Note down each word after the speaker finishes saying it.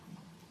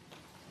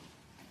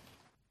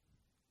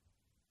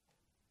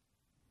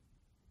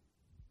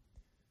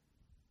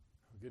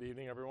Good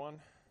evening, everyone.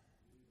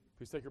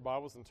 Please take your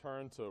Bibles and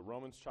turn to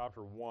Romans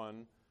chapter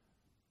 1,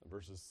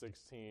 verses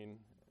 16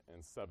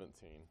 and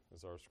 17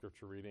 is our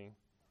scripture reading.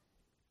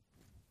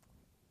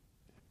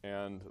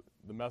 And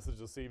the message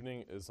this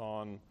evening is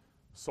on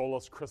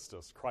Solus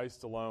Christus,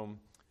 Christ alone.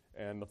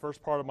 And the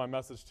first part of my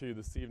message to you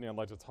this evening, I'd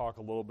like to talk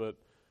a little bit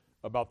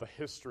about the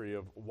history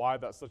of why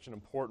that's such an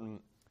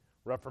important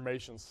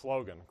Reformation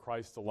slogan,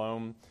 Christ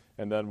alone,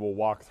 and then we'll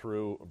walk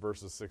through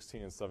verses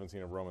 16 and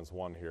 17 of Romans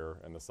 1 here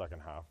in the second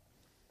half.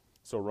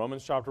 So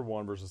Romans chapter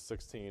 1, verses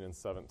 16 and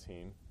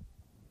 17.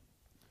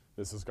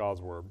 This is God's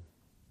word.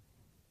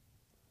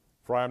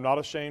 For I am not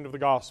ashamed of the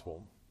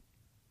gospel,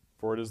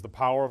 for it is the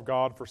power of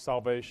God for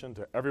salvation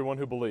to everyone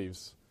who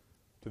believes,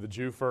 to the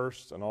Jew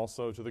first and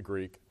also to the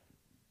Greek.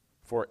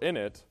 For in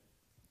it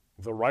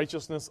the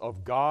righteousness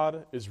of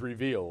God is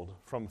revealed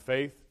from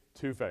faith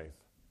to faith,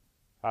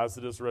 as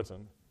it is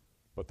written,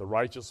 but the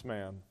righteous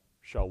man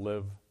shall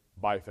live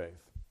by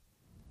faith.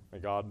 May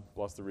God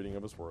bless the reading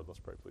of his word. Let's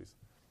pray, please.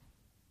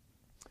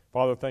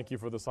 Father, thank you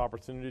for this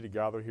opportunity to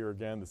gather here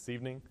again this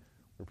evening.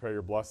 We pray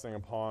your blessing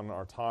upon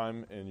our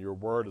time in your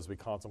word as we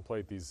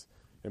contemplate these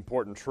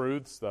important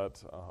truths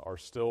that are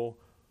still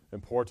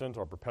important,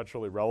 are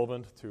perpetually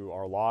relevant to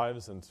our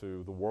lives and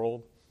to the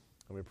world.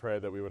 And we pray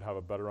that we would have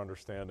a better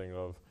understanding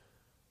of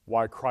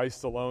why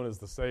Christ alone is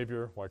the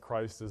Savior, why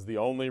Christ is the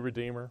only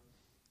Redeemer.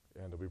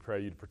 And we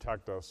pray you'd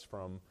protect us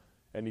from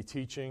any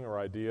teaching or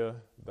idea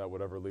that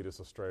would ever lead us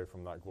astray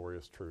from that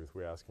glorious truth.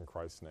 We ask in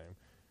Christ's name.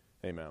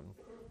 Amen.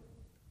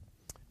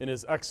 In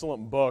his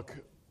excellent book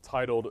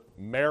titled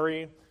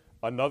Mary,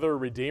 Another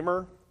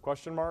Redeemer,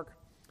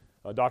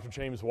 Dr.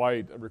 James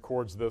White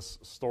records this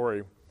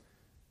story.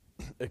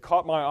 It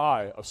caught my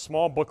eye, a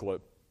small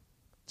booklet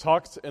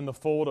tucked in the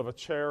fold of a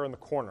chair in the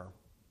corner.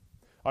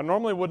 I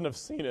normally wouldn't have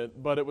seen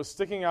it, but it was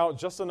sticking out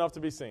just enough to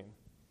be seen.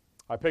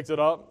 I picked it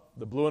up.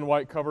 The blue and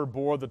white cover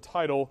bore the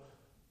title,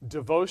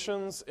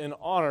 Devotions in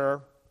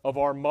Honor of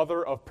Our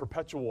Mother of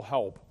Perpetual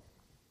Help.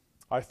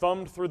 I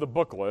thumbed through the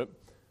booklet,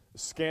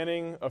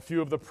 scanning a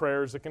few of the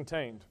prayers it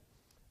contained.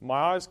 My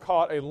eyes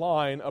caught a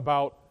line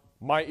about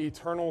my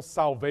eternal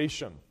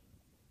salvation.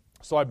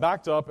 So I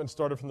backed up and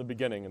started from the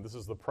beginning, and this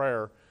is the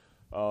prayer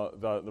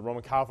the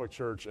Roman Catholic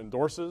Church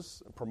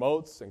endorses,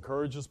 promotes,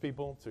 encourages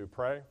people to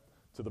pray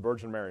to the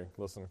Virgin Mary.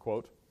 Listen,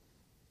 quote,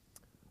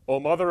 O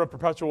Mother of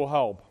Perpetual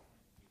Help,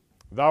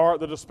 thou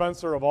art the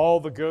dispenser of all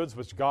the goods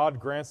which God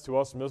grants to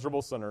us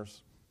miserable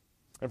sinners.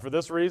 And for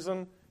this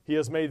reason, he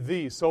has made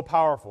thee so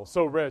powerful,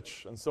 so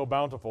rich, and so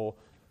bountiful,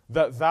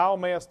 that thou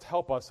mayest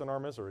help us in our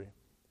misery.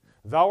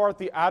 Thou art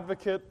the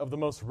advocate of the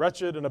most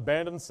wretched and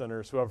abandoned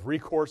sinners who have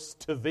recourse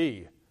to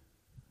thee.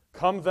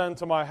 Come then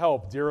to my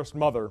help, dearest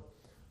Mother,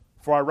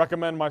 for I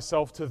recommend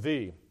myself to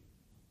thee.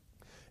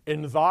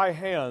 In thy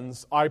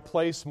hands I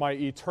place my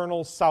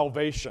eternal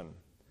salvation,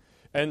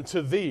 and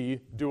to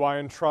thee do I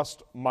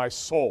entrust my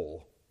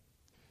soul.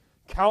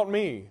 Count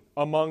me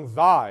among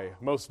thy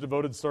most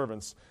devoted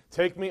servants.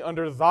 Take me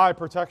under thy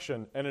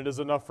protection, and it is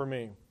enough for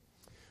me.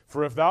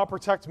 For if thou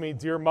protect me,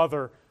 dear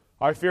Mother,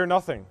 I fear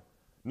nothing,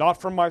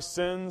 not from my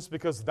sins,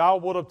 because thou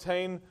wilt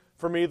obtain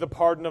for me the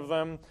pardon of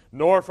them,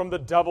 nor from the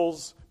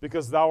devils,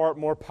 because thou art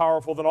more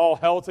powerful than all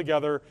hell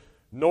together,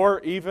 nor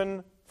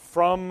even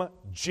from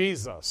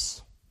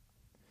Jesus,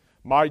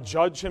 my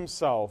judge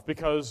himself,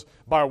 because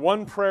by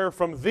one prayer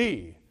from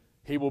thee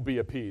he will be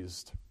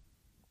appeased.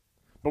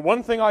 But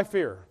one thing I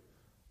fear,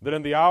 that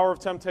in the hour of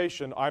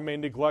temptation I may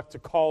neglect to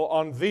call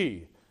on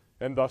thee,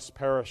 and thus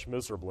perish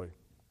miserably.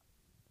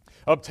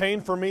 Obtain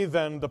for me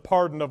then the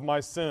pardon of my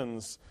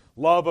sins,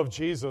 love of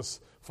Jesus,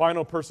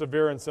 final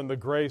perseverance, and the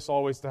grace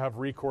always to have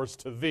recourse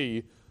to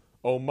thee,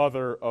 O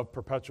Mother of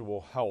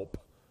Perpetual Help.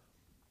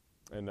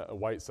 And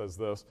White says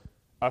this,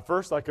 at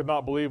first I could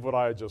not believe what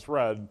I had just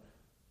read,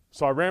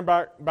 so I ran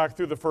back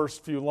through the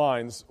first few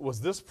lines.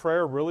 Was this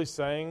prayer really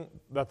saying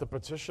that the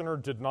petitioner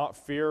did not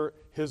fear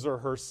his or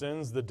her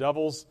sins, the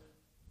devils,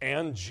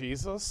 and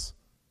Jesus?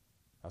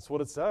 That's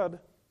what it said.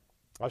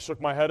 I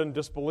shook my head in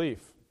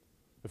disbelief.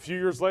 A few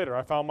years later,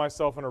 I found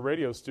myself in a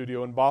radio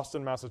studio in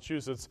Boston,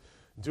 Massachusetts,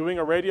 doing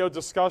a radio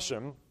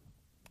discussion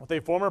with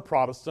a former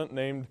Protestant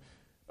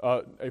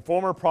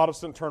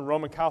turned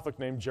Roman Catholic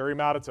named Jerry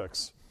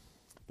Matitix.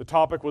 The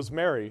topic was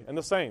Mary and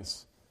the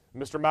saints.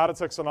 Mr.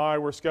 Matitix and I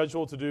were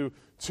scheduled to do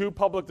 2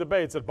 public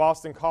debates at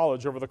Boston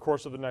College over the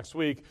course of the next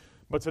week,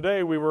 but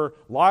today we were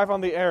live on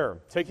the air,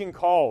 taking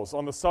calls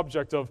on the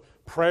subject of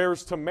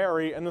prayers to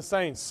Mary and the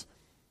saints.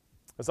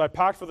 As I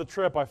packed for the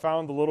trip, I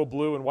found the little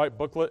blue and white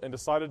booklet and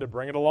decided to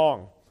bring it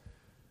along.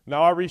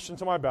 Now I reached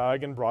into my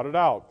bag and brought it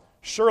out.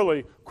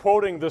 Surely,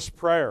 quoting this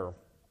prayer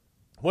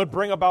would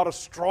bring about a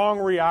strong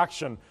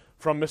reaction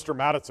from Mr.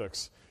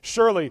 Matitix.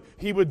 Surely,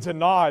 he would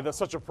deny that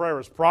such a prayer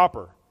is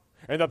proper,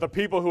 and that the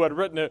people who had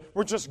written it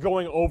were just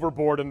going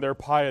overboard in their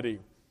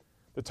piety.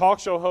 The talk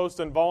show host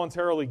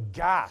involuntarily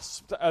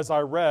gasped as I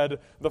read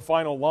the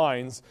final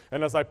lines,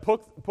 and as I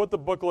put the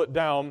booklet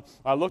down,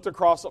 I looked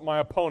across at my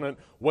opponent,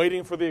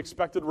 waiting for the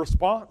expected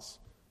response.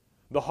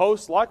 The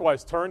host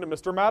likewise turned to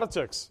Mr.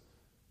 Matitix.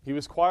 He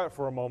was quiet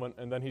for a moment,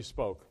 and then he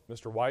spoke.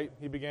 "Mr. White,"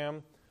 he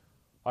began,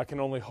 "I can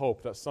only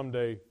hope that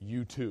someday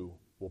you too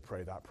will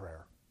pray that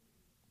prayer."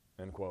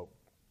 End quote.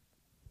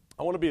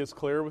 I want to be as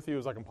clear with you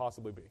as I can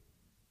possibly be.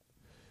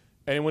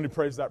 Anyone who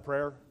prays that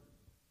prayer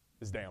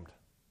is damned.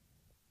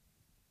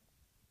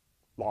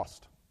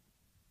 Lost.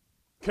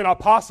 Cannot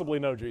possibly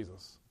know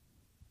Jesus.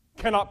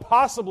 Cannot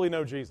possibly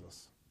know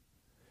Jesus.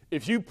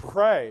 If you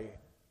pray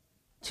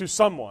to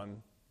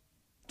someone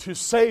to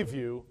save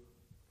you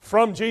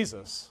from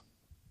Jesus,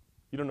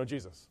 you don't know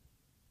Jesus.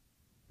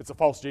 It's a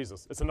false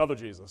Jesus. It's another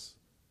Jesus.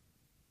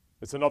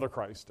 It's another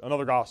Christ,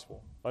 another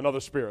gospel, another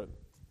spirit.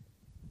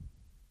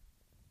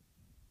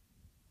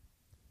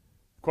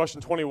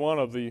 Question 21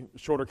 of the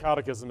Shorter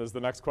Catechism is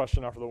the next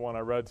question after the one I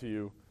read to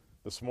you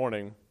this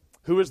morning.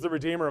 Who is the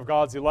Redeemer of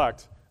God's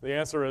elect? The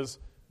answer is,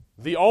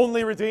 the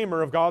only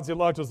Redeemer of God's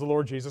elect is the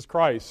Lord Jesus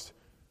Christ,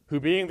 who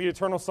being the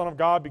eternal Son of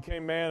God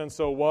became man and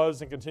so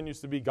was and continues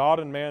to be God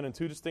and man in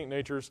two distinct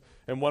natures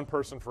and one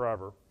person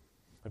forever.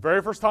 The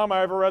very first time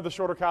I ever read the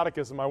Shorter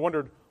Catechism, I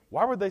wondered,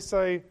 why would they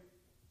say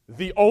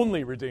the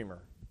only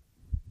Redeemer?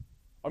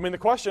 I mean, the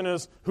question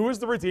is, who is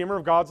the Redeemer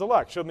of God's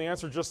elect? Shouldn't the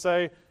answer just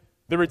say,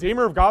 the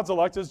Redeemer of God's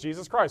elect is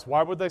Jesus Christ?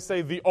 Why would they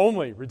say the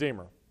only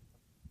Redeemer?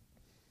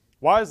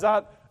 Why is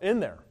that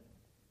in there?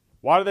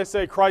 Why do they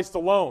say Christ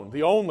alone,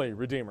 the only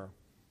Redeemer?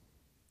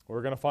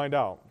 We're going to find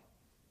out.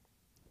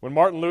 When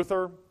Martin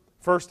Luther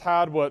first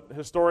had what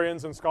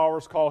historians and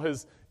scholars call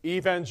his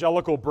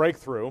evangelical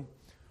breakthrough,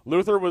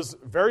 Luther was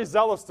very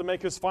zealous to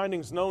make his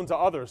findings known to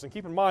others. And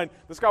keep in mind,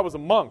 this guy was a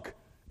monk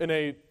in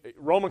a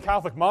Roman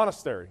Catholic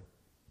monastery.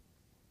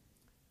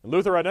 And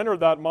Luther had entered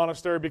that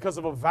monastery because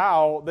of a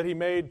vow that he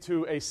made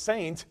to a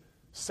saint,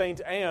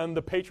 Saint Anne,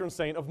 the patron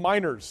saint of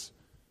miners.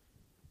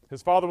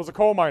 His father was a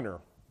coal miner.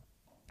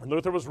 And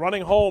Luther was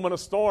running home in a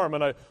storm,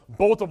 and a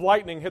bolt of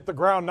lightning hit the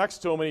ground next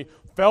to him, and he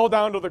fell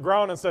down to the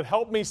ground and said,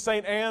 "Help me,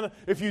 Saint Anne.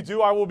 If you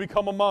do, I will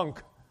become a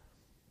monk."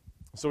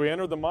 So he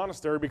entered the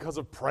monastery because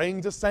of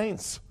praying to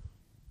saints.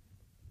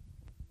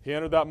 He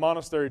entered that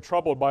monastery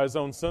troubled by his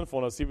own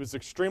sinfulness. He was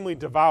extremely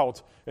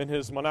devout in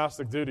his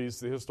monastic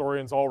duties. The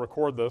historians all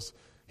record this.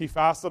 He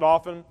fasted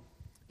often.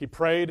 He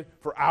prayed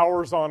for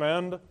hours on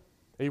end.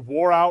 He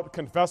wore out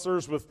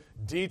confessors with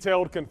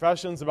detailed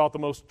confessions about the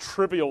most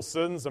trivial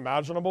sins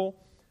imaginable.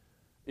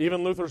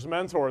 Even Luther's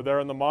mentor there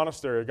in the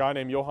monastery, a guy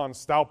named Johann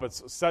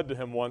Staupitz, said to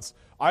him once,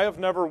 "I have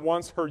never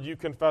once heard you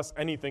confess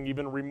anything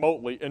even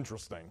remotely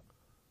interesting."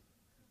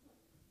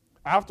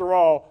 After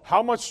all,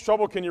 how much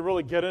trouble can you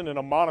really get in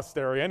a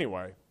monastery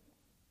anyway?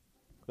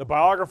 The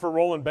biographer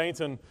Roland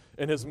Bainton,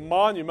 in his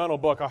monumental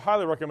book, I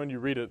highly recommend you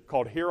read it,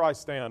 called Here I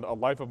Stand, A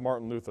Life of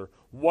Martin Luther.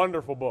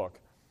 Wonderful book.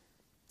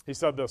 He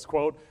said this,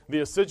 quote, "The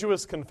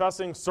assiduous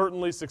confessing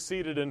certainly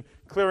succeeded in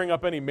clearing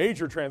up any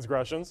major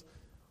transgressions.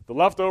 The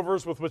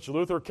leftovers with which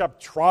Luther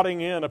kept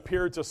trotting in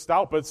appeared to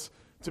Staupitz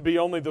to be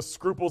only the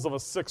scruples of a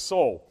sick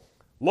soul.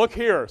 'Look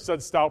here,'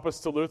 said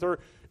Staupitz to Luther,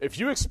 'if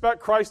you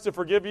expect Christ to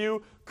forgive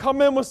you,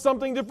 come in with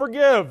something to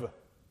forgive.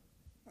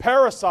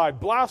 Parricide,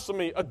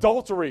 blasphemy,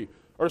 adultery,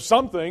 or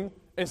something,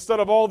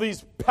 instead of all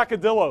these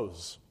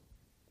peccadillos.'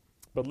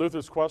 But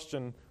Luther's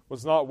question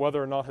was not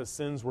whether or not his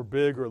sins were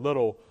big or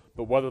little,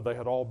 but whether they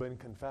had all been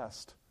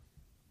confessed.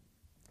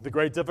 The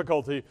great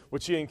difficulty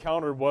which he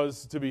encountered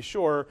was, to be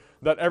sure,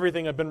 that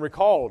everything had been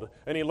recalled,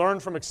 and he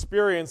learned from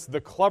experience the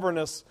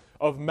cleverness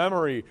of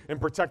memory in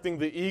protecting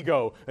the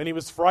ego, and he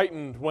was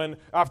frightened when,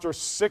 after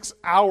 6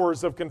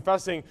 hours of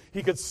confessing,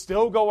 he could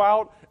still go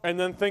out and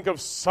then think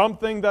of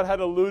something that had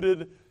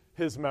eluded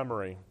his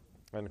memory."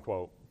 End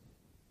quote.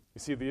 You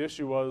see, the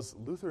issue was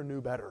Luther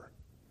knew better.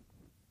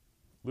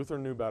 Luther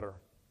knew better.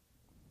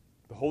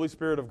 The Holy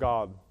Spirit of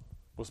God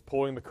was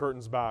pulling the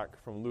curtains back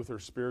from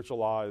Luther's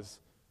spiritual eyes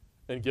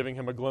and giving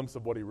him a glimpse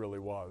of what he really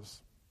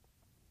was.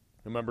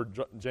 Remember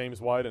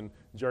James White and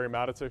Jerry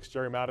Matitix?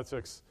 Jerry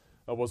Matitix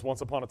was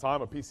once upon a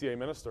time a PCA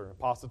minister,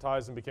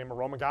 apostatized and became a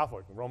Roman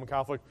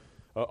Catholic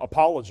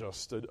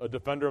apologist, a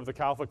defender of the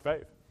Catholic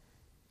faith.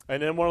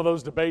 And in one of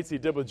those debates he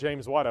did with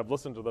James White, I've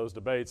listened to those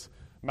debates,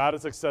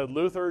 Matitix said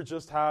Luther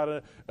just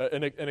had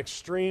an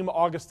extreme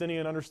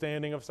Augustinian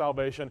understanding of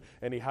salvation,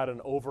 and he had an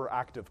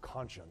overactive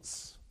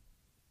conscience.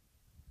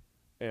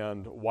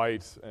 And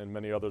White and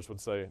many others would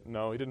say,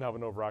 no, he didn't have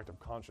an overactive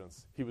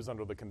conscience. He was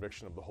under the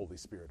conviction of the Holy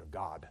Spirit of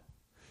God.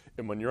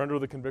 And when you're under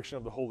the conviction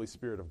of the Holy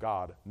Spirit of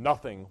God,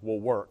 nothing will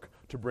work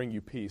to bring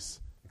you peace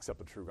except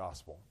the true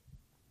gospel.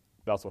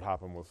 That's what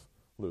happened with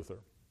Luther.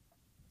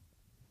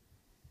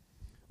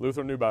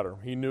 Luther knew better.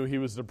 He knew he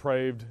was a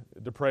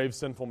depraved,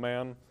 sinful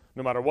man.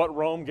 No matter what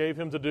Rome gave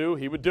him to do,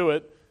 he would do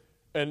it,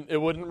 and it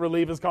wouldn't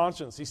relieve his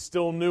conscience. He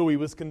still knew he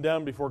was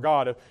condemned before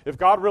God. If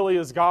God really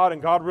is God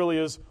and God really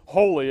is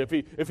holy,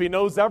 if he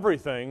knows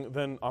everything,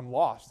 then I'm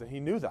lost, and he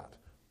knew that.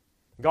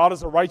 God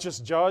is a righteous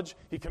judge.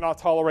 He cannot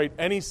tolerate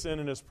any sin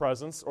in his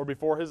presence or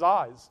before his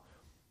eyes.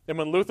 And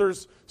when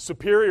Luther's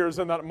superiors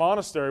in that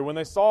monastery, when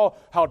they saw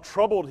how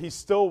troubled he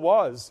still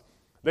was,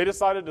 they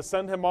decided to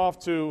send him off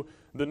to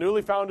the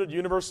newly founded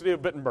University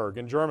of Wittenberg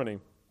in Germany.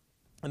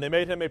 And they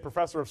made him a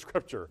professor of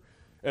Scripture.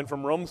 And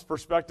from Rome's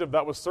perspective,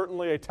 that was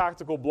certainly a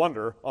tactical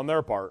blunder on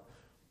their part.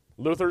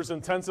 Luther's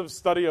intensive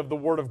study of the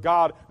Word of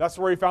God, that's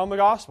where he found the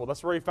gospel.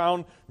 That's where he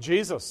found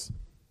Jesus.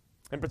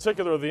 In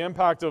particular, the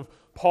impact of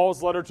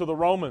Paul's letter to the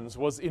Romans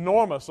was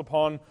enormous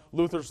upon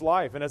Luther's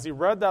life. And as he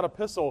read that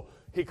epistle,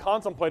 he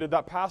contemplated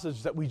that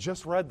passage that we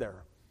just read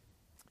there.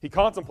 He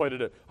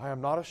contemplated it. I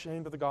am not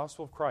ashamed of the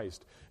gospel of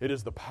Christ. It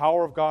is the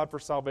power of God for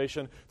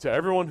salvation to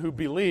everyone who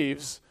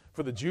believes,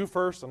 for the Jew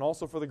first and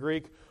also for the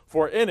Greek.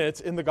 For in it,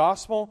 in the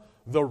gospel,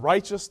 the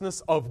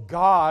righteousness of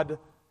God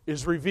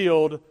is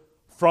revealed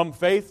from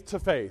faith to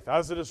faith.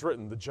 As it is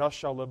written, the just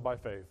shall live by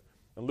faith.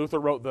 And Luther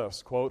wrote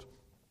this, quote,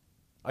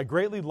 I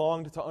greatly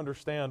longed to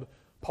understand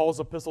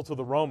Paul's epistle to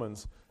the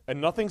Romans, and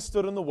nothing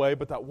stood in the way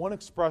but that one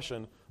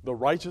expression, the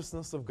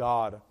righteousness of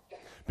God.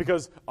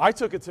 Because I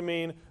took it to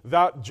mean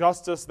that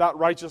justice, that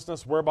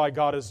righteousness whereby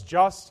God is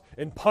just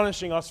in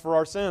punishing us for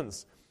our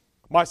sins.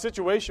 My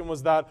situation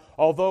was that,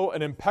 although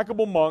an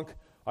impeccable monk,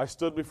 I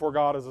stood before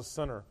God as a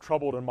sinner,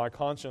 troubled in my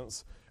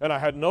conscience, and I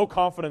had no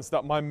confidence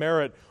that my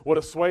merit would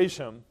assuage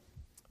him.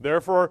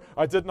 Therefore,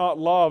 I did not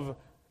love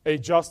a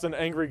just and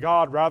angry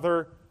God.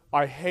 Rather,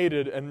 I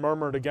hated and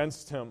murmured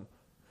against him.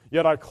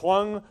 Yet I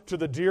clung to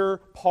the dear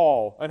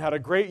Paul and had a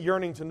great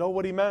yearning to know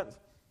what he meant.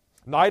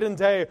 Night and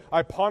day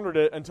I pondered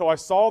it until I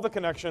saw the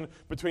connection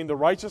between the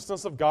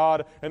righteousness of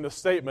God and the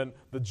statement,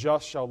 the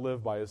just shall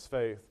live by his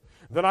faith.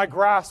 Then I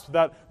grasped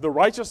that the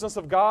righteousness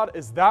of God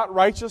is that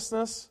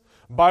righteousness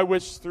by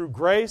which through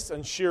grace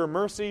and sheer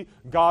mercy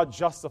God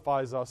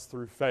justifies us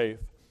through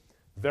faith.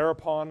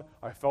 Thereupon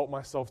I felt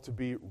myself to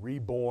be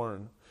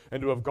reborn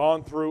and to have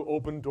gone through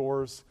open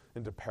doors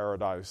into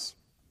paradise.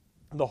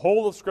 The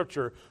whole of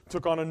Scripture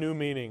took on a new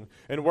meaning,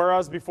 and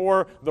whereas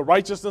before the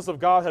righteousness of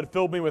God had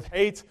filled me with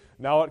hate,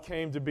 now it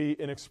came to be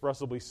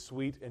inexpressibly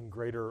sweet and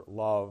greater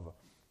love.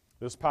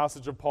 This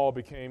passage of Paul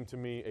became to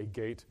me a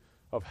gate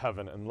of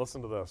heaven. And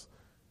listen to this.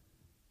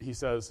 He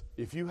says,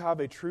 if you have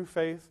a true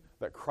faith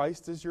that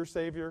Christ is your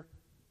Savior,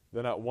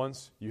 then at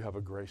once you have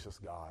a gracious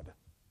God.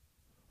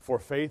 For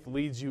faith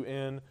leads you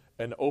in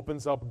and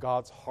opens up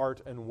God's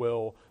heart and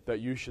will that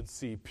you should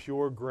see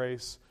pure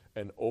grace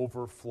and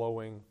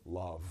overflowing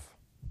love.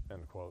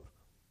 End quote.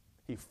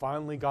 He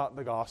finally got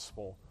the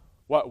gospel.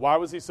 Why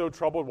was he so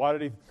troubled? Why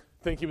did he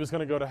think he was going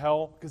to go to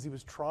hell? Because he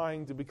was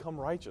trying to become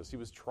righteous. He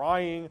was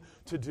trying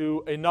to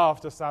do enough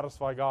to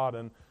satisfy God.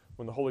 And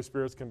when the Holy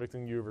Spirit's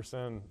convicting you of your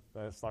sin,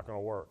 then it's not going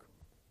to work.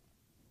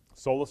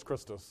 Solus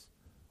Christus,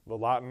 the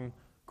Latin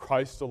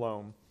Christ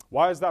alone.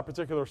 Why is that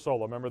particular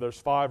sola? Remember, there's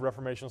 5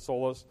 Reformation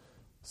solas.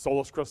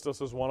 Solus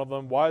Christus is one of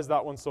them. Why is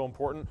that one so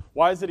important?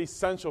 Why is it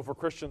essential for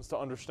Christians to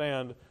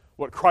understand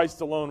what Christ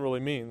alone really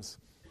means?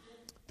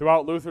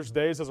 Throughout Luther's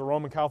days as a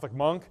Roman Catholic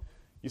monk,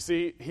 you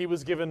see, he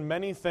was given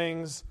many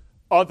things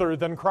other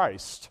than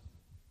Christ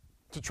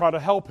to try to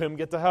help him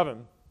get to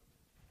heaven,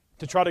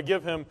 to try to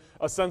give him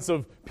a sense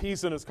of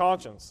peace in his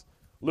conscience.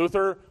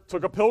 Luther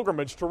took a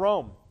pilgrimage to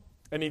Rome,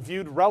 and he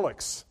viewed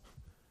relics.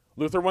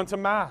 Luther went to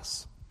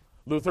Mass.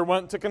 Luther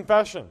went to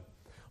confession.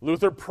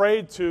 Luther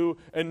prayed to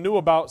and knew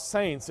about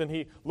saints, and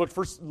he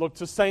looked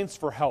to saints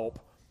for help.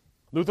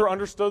 Luther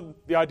understood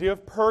the idea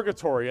of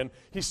purgatory, and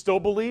he still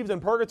believed in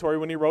purgatory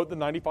when he wrote the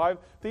 95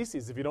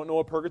 Theses. If you don't know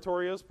what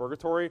purgatory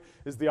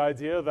is the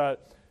idea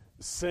that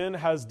sin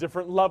has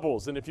different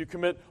levels, and if you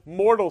commit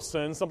mortal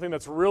sin, something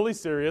that's really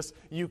serious,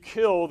 you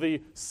kill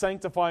the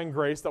sanctifying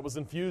grace that was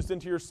infused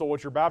into your soul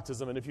at your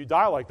baptism, and if you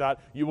die like that,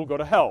 you will go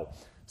to hell.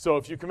 So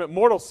if you commit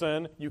mortal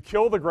sin, you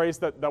kill the grace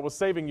that was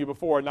saving you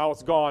before, and now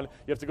it's gone.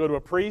 You have to go to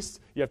a priest,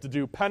 you have to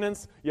do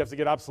penance, you have to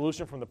get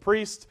absolution from the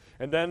priest,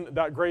 and then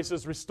that grace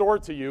is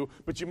restored to you,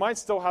 but you might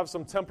still have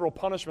some temporal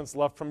punishments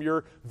left from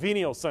your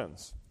venial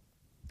sins.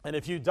 And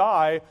if you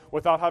die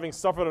without having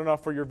suffered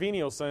enough for your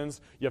venial sins,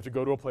 you have to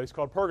go to a place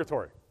called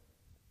purgatory.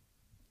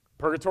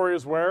 Purgatory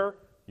is where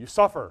you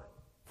suffer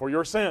for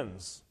your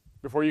sins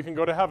before you can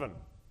go to heaven.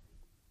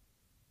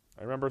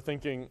 I remember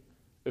thinking,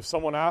 if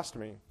someone asked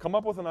me, come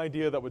up with an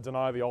idea that would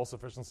deny the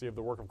all-sufficiency of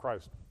the work of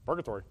Christ.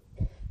 Purgatory.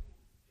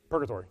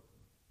 Purgatory.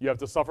 You have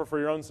to suffer for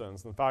your own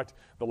sins. In fact,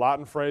 the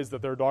Latin phrase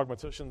that their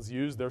dogmaticians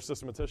use, their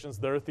systematicians,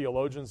 their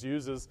theologians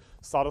use is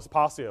satis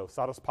patio.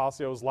 Satis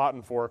patio is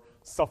Latin for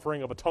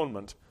suffering of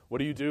atonement. What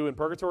do you do in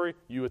purgatory?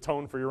 You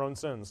atone for your own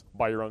sins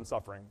by your own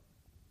suffering.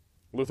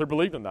 Luther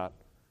believed in that.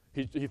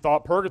 He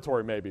thought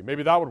purgatory maybe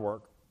that would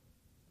work.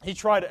 He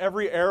tried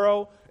every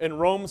arrow in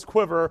Rome's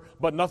quiver,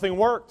 but nothing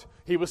worked.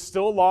 He was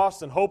still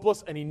lost and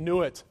hopeless, and he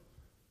knew it.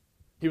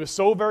 He was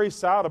so very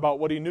sad about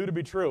what he knew to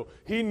be true.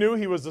 He knew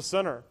he was a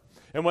sinner.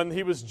 And when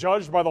he was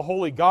judged by the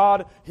holy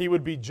God, he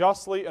would be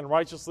justly and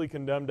righteously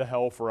condemned to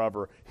hell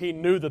forever. He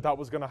knew that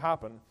was going to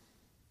happen.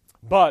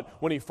 But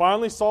when he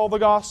finally saw the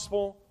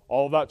gospel,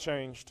 all of that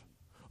changed.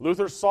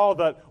 Luther saw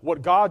that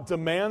what God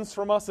demands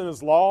from us in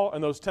his law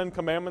and those 10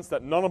 commandments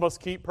that none of us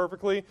keep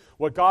perfectly,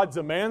 what God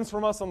demands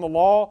from us in the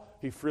law,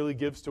 he freely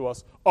gives to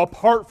us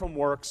apart from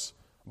works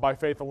by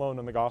faith alone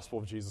in the gospel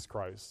of Jesus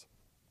Christ.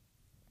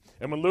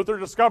 And when Luther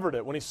discovered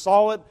it, when he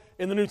saw it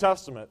in the New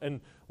Testament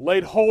and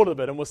laid hold of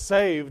it and was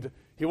saved,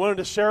 he wanted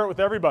to share it with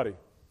everybody.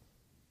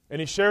 And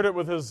he shared it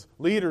with his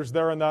leaders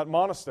there in that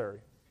monastery.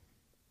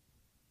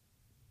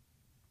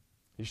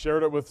 He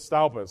shared it with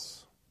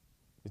Staupitz.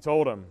 He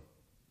told him,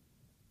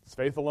 it's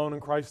faith alone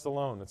in Christ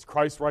alone. It's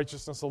Christ's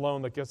righteousness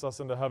alone that gets us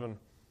into heaven.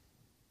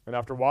 And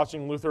after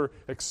watching Luther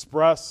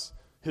express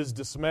his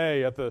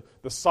dismay at the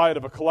sight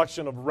of a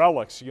collection of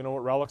relics, you know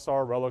what relics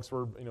are? Relics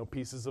were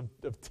pieces of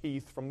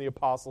teeth from the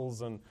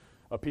apostles and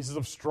pieces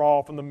of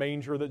straw from the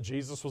manger that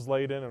Jesus was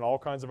laid in and all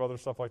kinds of other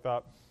stuff like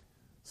that.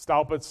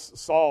 Staupitz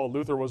saw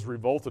Luther was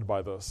revolted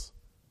by this.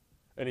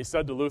 And he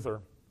said to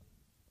Luther,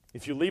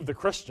 if you leave the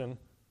Christian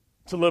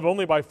to live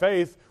only by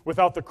faith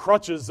without the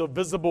crutches of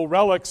visible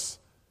relics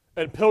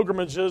and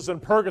pilgrimages and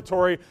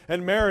purgatory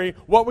and Mary,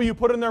 what will you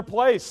put in their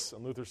place?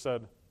 And Luther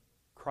said,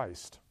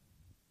 Christ.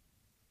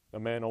 A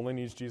man only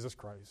needs Jesus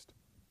Christ.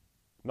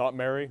 Not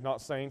Mary,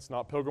 not saints,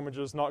 not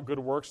pilgrimages, not good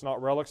works,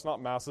 not relics,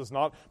 not masses,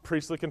 not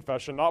priestly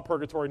confession, not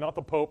purgatory, not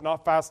the Pope,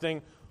 not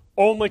fasting,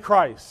 only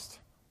Christ.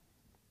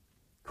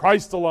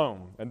 Christ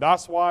alone. And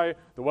that's why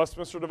the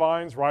Westminster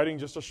Divines, writing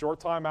just a short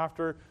time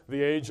after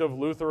the age of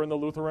Luther and the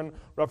Lutheran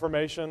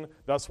Reformation,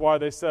 that's why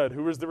they said,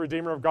 who is the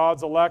Redeemer of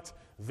God's elect?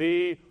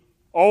 The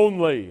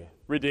only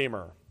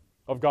Redeemer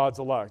of God's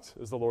elect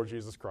is the Lord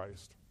Jesus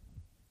Christ.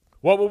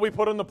 What will we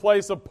put in the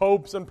place of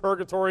popes and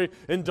purgatory,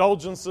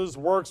 indulgences,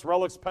 works,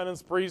 relics,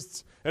 penance,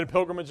 priests, and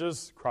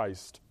pilgrimages?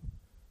 Christ.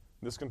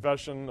 This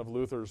confession of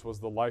Luther's was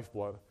the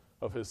lifeblood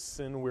of his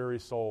sin-weary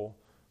soul.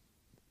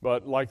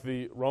 But like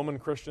the Roman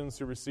Christians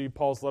who received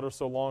Paul's letter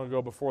so long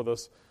ago before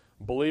this,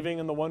 believing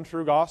in the one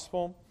true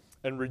gospel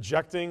and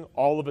rejecting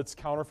all of its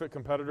counterfeit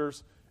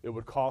competitors, it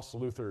would cost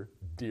Luther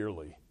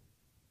dearly.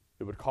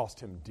 It would cost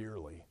him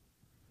dearly.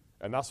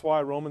 And that's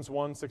why Romans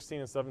 1,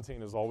 16 and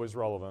 17 is always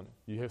relevant.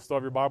 You still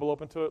have your Bible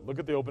open to it? Look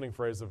at the opening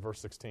phrase of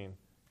verse 16.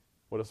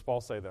 What does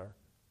Paul say there?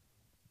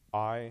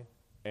 I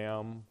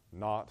am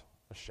not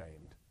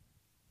ashamed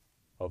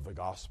of the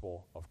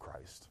gospel of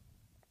Christ.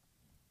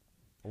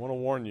 I want to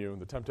warn you,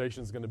 the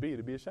temptation is going to be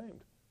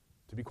ashamed,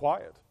 to be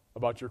quiet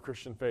about your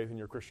Christian faith and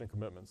your Christian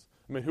commitments.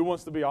 I mean, who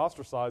wants to be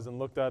ostracized and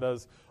looked at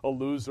as a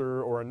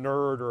loser or a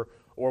nerd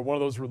or one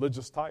of those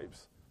religious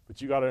types?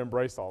 But you got to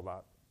embrace all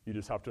that. You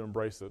just have to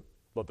embrace it.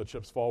 Let the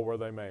chips fall where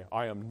they may.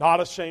 I am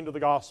not ashamed of the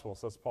gospel,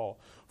 says Paul,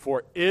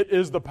 for it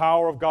is the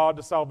power of God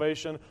to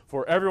salvation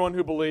for everyone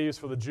who believes,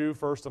 for the Jew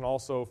first and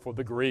also for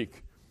the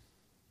Greek.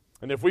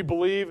 And if we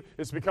believe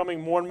it's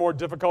becoming more and more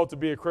difficult to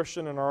be a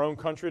Christian in our own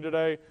country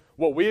today,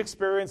 what we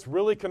experience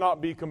really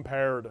cannot be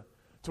compared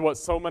to what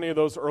so many of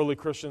those early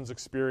Christians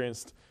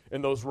experienced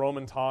in those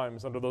Roman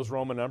times under those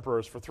Roman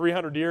emperors for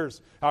 300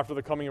 years after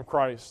the coming of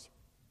Christ.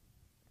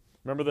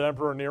 Remember the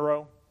Emperor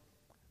Nero?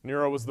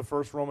 Nero was the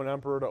first Roman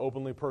emperor to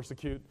openly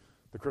persecute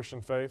the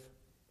Christian faith.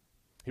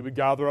 He would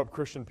gather up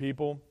Christian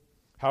people,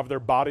 have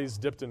their bodies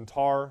dipped in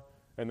tar,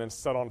 and then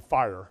set on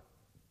fire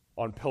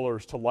on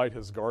pillars to light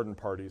his garden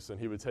parties. And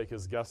he would take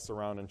his guests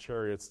around in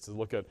chariots to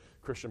look at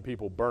Christian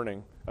people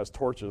burning as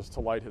torches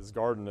to light his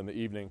garden in the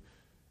evening,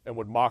 and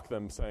would mock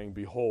them, saying,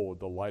 "Behold,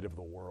 the light of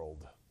the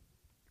world."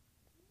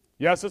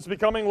 Yes, it's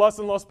becoming less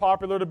and less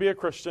popular to be a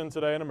Christian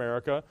today in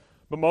America,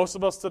 but most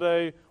of us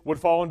today would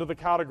fall into the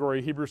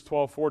category Hebrews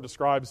 12:4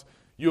 describes,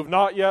 you have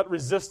not yet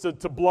resisted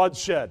to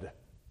bloodshed.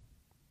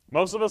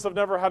 Most of us have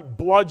never had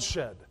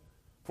bloodshed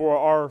for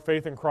our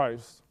faith in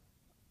Christ.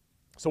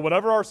 So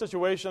whatever our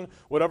situation,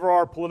 whatever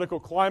our political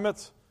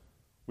climate,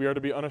 we are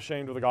to be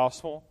unashamed of the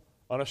gospel,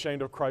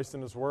 unashamed of Christ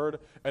and His Word,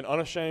 and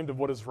unashamed of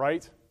what is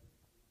right.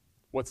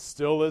 What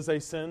still is a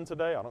sin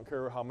today, I don't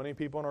care how many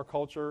people in our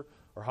culture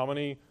or how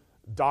many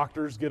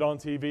doctors get on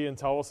TV and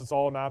tell us it's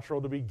all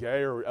natural to be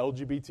gay or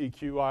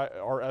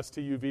LGBTQI or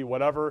STUV,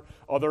 whatever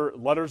other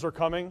letters are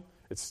coming,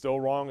 it's still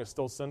wrong, it's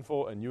still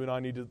sinful, and you and I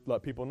need to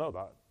let people know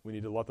that. We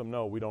need to let them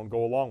know we don't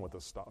go along with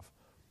this stuff.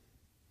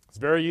 It's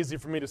very easy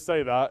for me to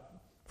say that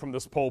from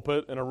this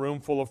pulpit in a room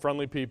full of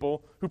friendly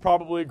people who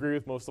probably agree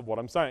with most of what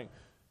I'm saying.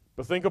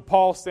 But think of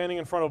Paul standing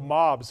in front of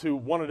mobs who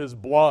wanted his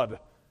blood,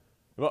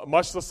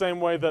 much the same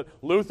way that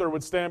Luther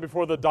would stand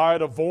before the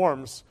Diet of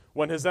Worms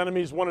when his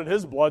enemies wanted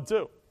his blood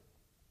too.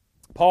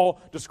 Paul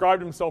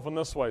described himself in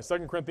this way.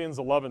 2 Corinthians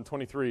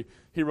 11:23,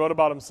 he wrote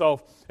about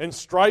himself, in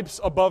stripes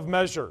above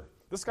measure.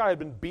 This guy had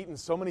been beaten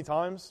so many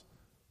times,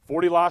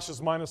 40 lashes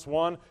minus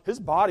one. His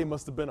body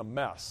must have been a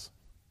mess.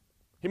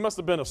 He must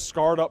have been a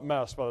scarred up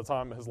mess by the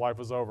time his life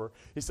was over.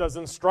 He says,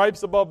 in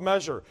stripes above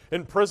measure,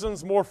 in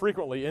prisons more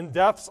frequently, in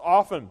deaths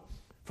often.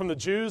 From the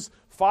Jews,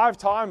 5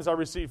 times I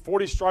received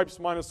 40 stripes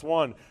minus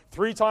one.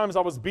 3 times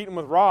I was beaten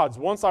with rods.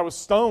 Once I was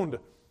stoned.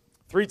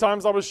 3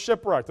 times I was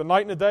shipwrecked. A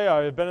night and a day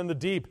I have been in the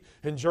deep,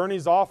 in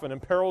journeys often,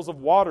 in perils of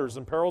waters,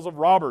 in perils of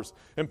robbers,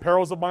 in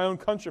perils of my own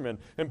countrymen,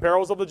 in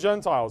perils of the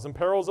Gentiles, in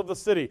perils of the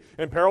city,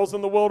 in perils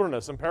in the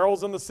wilderness, in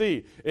perils in the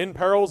sea, in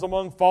perils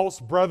among false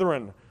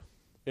brethren,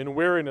 in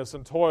weariness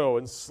and toil,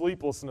 in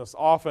sleeplessness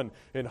often,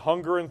 in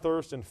hunger and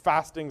thirst, in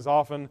fastings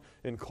often,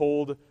 in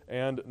cold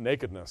and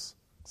nakedness.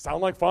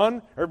 Sound like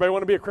fun? Everybody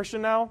want to be a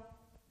Christian now?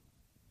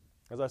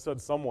 As I said,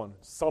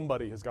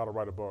 somebody has got to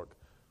write a book.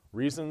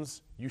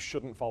 Reasons you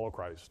shouldn't follow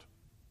Christ.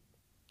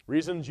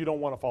 Reasons you don't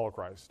want to follow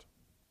Christ.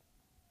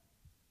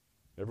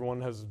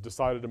 Everyone has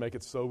decided to make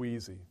it so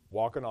easy.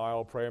 Walk an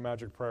aisle, pray a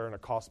magic prayer, and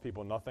it costs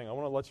people nothing. I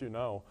want to let you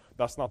know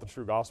that's not the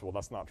true gospel.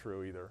 That's not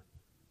true either.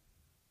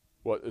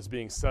 What is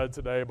being said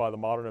today by the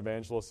modern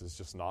evangelist is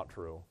just not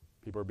true.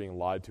 People are being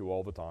lied to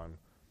all the time.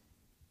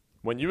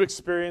 When you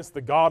experience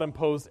the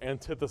God-imposed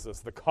antithesis,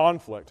 the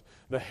conflict,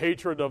 the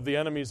hatred of the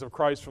enemies of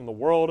Christ from the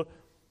world,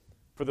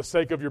 for the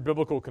sake of your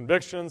biblical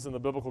convictions and the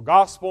biblical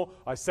gospel,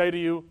 I say to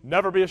you,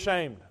 never be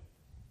ashamed.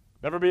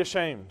 Never be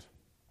ashamed.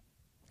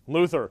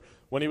 Luther,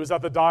 when he was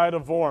at the Diet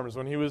of Worms,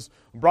 when he was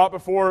brought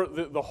before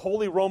the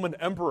Holy Roman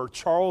Emperor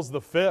Charles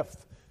V,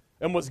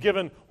 and was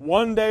given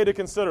one day to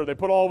consider. They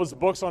put all of his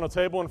books on a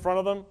table in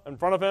front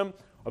of him.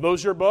 Are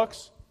those your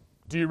books?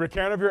 Do you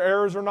recant of your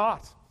errors or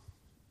not?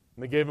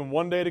 And they gave him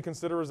one day to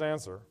consider his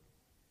answer.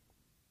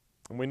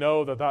 And we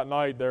know that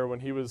night there, when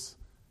he was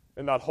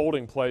in that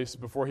holding place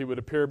before he would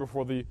appear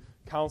before the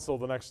council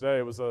the next day,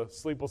 it was a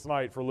sleepless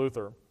night for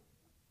Luther.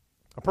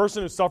 A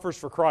person who suffers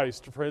for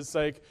Christ, for his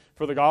sake,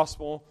 for the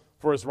gospel,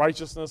 for his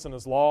righteousness and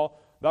his law,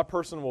 that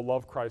person will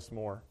love Christ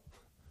more.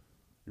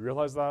 You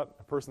realize that?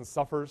 A person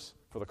suffers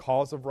for the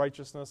cause of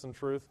righteousness and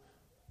truth,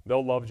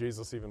 they'll love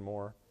Jesus even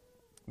more.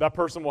 That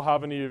person will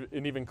have an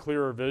even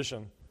clearer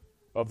vision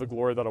of the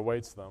glory that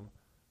awaits them.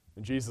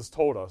 And Jesus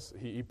told us,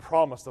 he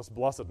promised us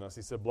blessedness.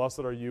 He said,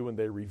 "Blessed are you when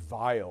they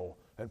revile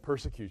and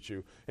persecute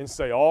you and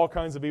say all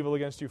kinds of evil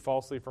against you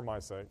falsely for my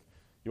sake."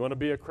 You want to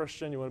be a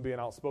Christian, you want to be an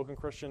outspoken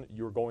Christian,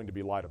 you're going to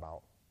be lied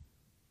about.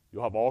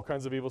 You'll have all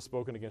kinds of evil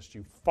spoken against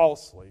you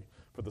falsely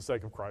for the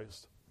sake of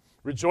Christ.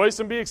 "Rejoice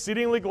and be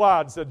exceedingly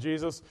glad," said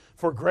Jesus,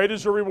 "for great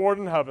is your reward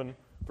in heaven,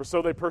 for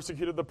so they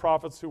persecuted the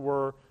prophets who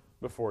were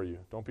before you."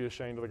 Don't be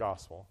ashamed of the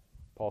gospel.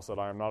 Paul said,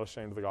 "I am not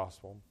ashamed of the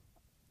gospel."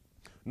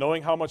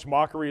 Knowing how much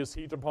mockery is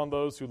heaped upon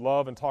those who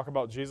love and talk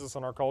about Jesus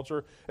in our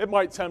culture, it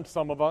might tempt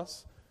some of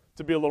us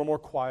to be a little more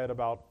quiet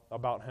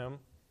about him.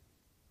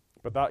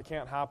 But that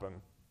can't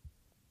happen.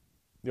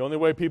 The only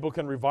way people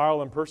can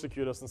revile and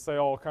persecute us and say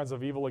all kinds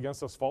of evil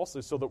against us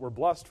falsely so that we're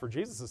blessed for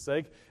Jesus'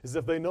 sake is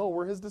if they know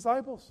we're his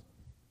disciples.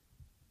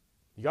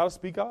 You got to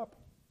speak up.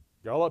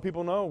 You got to let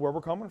people know where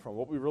we're coming from,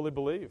 what we really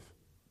believe.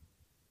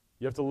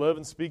 You have to live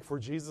and speak for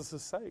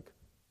Jesus' sake.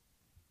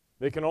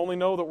 They can only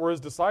know that we're his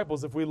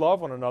disciples if we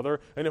love one another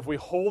and if we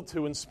hold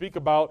to and speak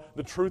about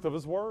the truth of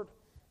his word.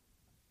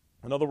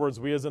 In other words,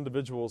 we as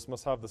individuals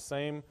must have the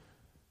same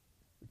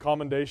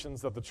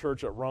commendations that the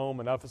church at Rome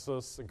and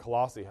Ephesus and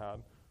Colossae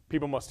had.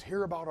 People must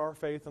hear about our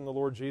faith in the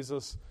Lord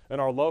Jesus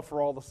and our love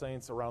for all the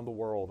saints around the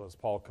world, as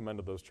Paul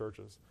commended those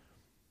churches.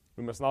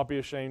 We must not be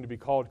ashamed to be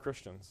called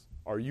Christians.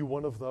 Are you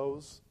one of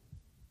those?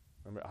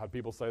 I had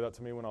people say that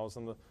to me when I was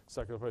in the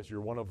secular place. You're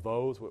one of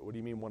those? What do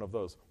you mean one of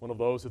those? One of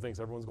those who thinks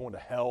everyone's going to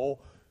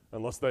hell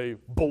unless they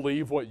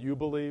believe what you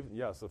believe?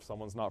 Yes, if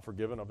someone's not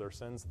forgiven of their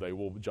sins, they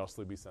will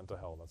justly be sent to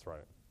hell. That's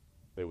right.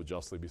 They will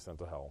justly be sent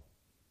to hell.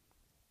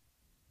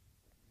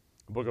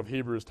 The book of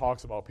Hebrews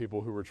talks about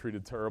people who were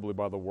treated terribly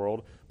by the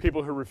world,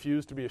 people who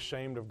refuse to be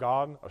ashamed of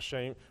God,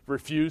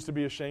 refuse to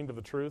be ashamed of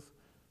the truth.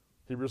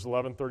 Hebrews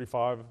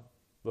 11:35,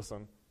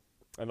 listen,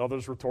 "And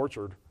others were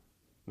tortured,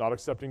 not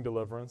accepting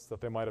deliverance,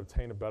 that they might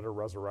obtain a better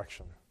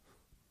resurrection.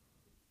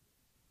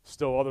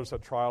 Still others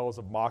had trials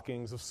of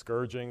mockings, of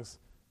scourgings,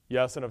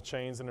 yes, and of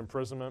chains and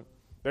imprisonment.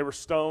 They were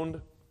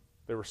stoned,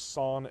 they were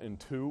sawn in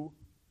two,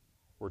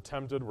 were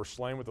tempted, were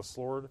slain with the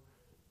sword.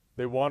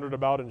 They wandered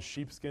about in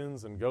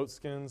sheepskins and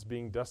goatskins,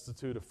 being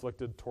destitute,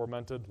 afflicted,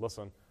 tormented,"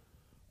 listen,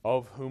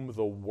 "of whom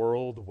the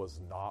world was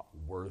not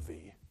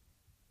worthy."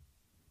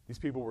 These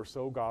people were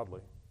so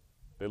godly.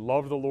 They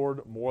loved the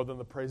Lord more than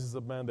the praises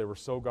of men. They were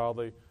so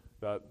godly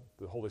that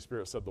the Holy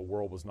Spirit said the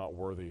world was not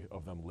worthy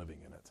of them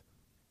living in it.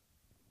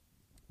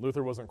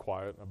 Luther wasn't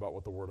quiet about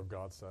what the Word of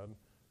God said.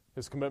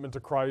 His commitment to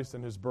Christ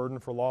and his burden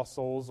for lost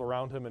souls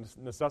around him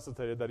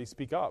necessitated that he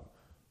speak up.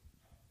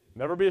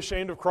 Never be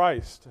ashamed of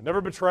Christ. Never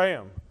betray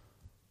him.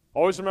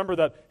 Always remember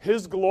that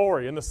his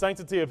glory and the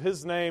sanctity of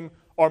his name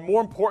are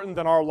more important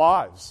than our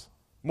lives,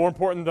 more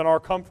important than our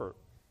comfort.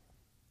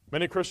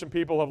 Many Christian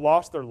people have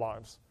lost their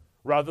lives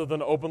rather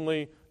than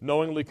openly,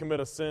 knowingly commit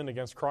a sin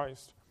against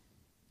Christ.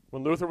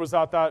 When Luther was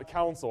at that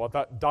council, at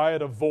that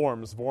Diet of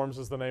Worms, Worms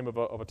is the name of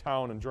a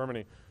town in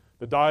Germany,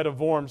 the Diet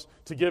of Worms,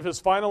 to give his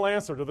final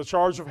answer to the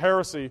charge of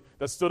heresy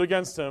that stood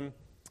against him,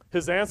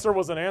 his answer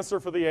was an answer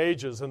for the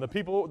ages, and the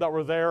people that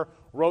were there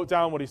wrote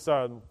down what he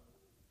said.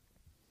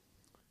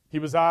 He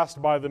was asked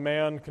by the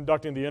man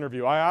conducting the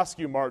interview, "I ask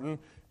you, Martin,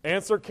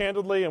 answer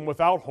candidly and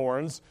without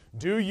horns,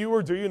 do you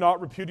or do you not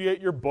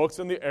repudiate your books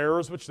and the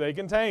errors which they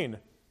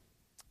contain?"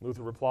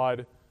 Luther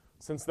replied,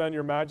 "Since then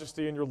your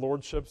majesty and your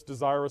lordships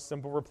desire a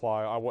simple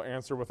reply, I will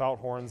answer without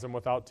horns and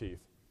without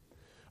teeth.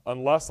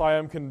 Unless I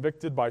am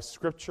convicted by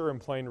Scripture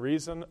and plain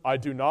reason, I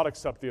do not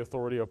accept the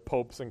authority of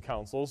popes and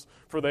councils,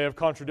 for they have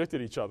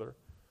contradicted each other.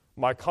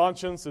 My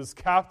conscience is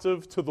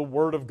captive to the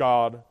word of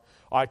God.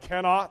 I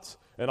cannot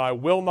and I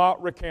will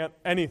not recant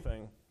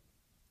anything,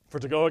 for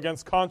to go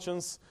against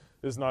conscience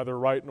is neither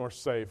right nor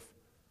safe.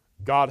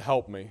 God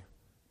help me.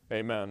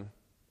 Amen."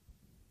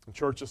 And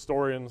church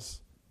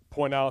historians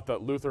point out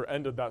that Luther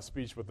ended that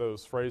speech with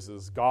those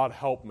phrases, God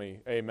help me,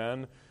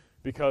 amen,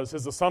 because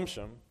his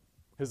assumption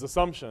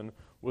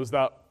was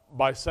that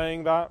by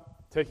saying that,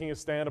 taking a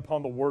stand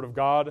upon the word of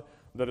God,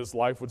 that his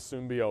life would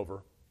soon be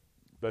over,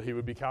 that he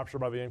would be captured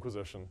by the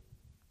Inquisition,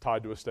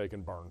 tied to a stake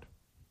and burned,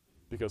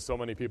 because so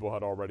many people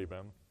had already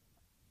been.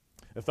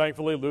 And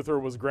thankfully, Luther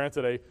was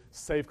granted a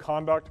safe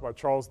conduct by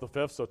Charles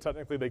V, so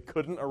technically they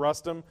couldn't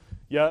arrest him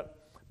yet.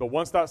 But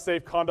once that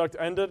safe conduct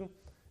ended,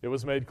 it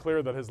was made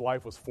clear that his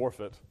life was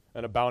forfeit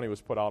and a bounty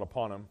was put out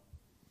upon him.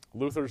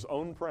 Luther's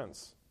own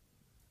prince,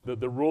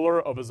 the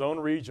ruler of his own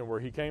region where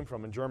he came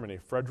from in Germany,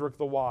 Frederick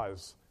the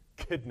Wise,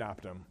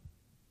 kidnapped him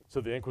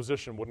so the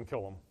Inquisition wouldn't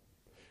kill him.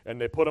 And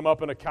they put him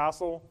up in a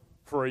castle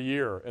for a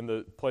year in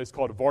the place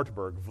called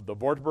Wartburg, the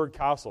Wartburg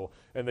Castle.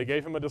 And they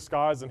gave him a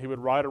disguise, and he would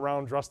ride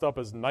around dressed up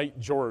as Knight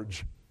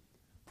George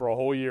for a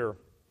whole year.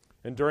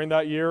 And during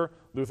that year,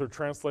 Luther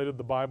translated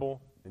the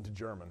Bible into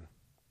German.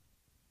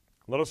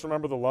 Let us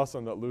remember the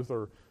lesson that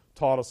Luther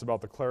taught us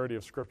about the clarity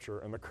of Scripture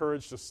and the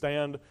courage to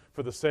stand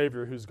for the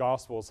Savior whose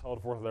gospel is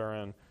held forth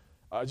therein.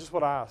 I just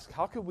want to ask,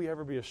 how could we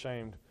ever be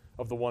ashamed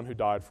of the one who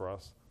died for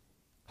us?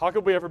 How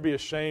could we ever be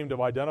ashamed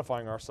of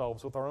identifying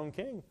ourselves with our own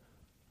King?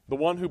 The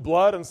one who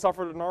bled and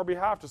suffered on our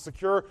behalf to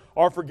secure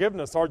our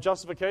forgiveness, our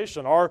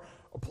justification, our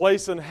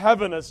place in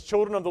heaven as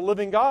children of the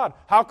living God.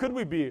 How could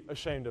we be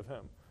ashamed of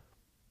him?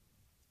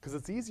 Because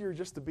it's easier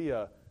just to be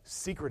a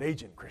secret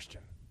agent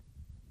Christian.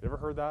 You ever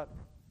heard that?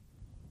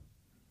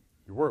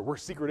 We're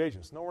secret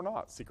agents. No, we're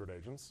not secret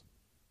agents.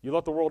 You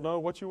let the world know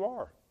what you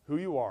are, who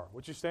you are,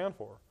 what you stand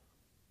for.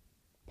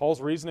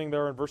 Paul's reasoning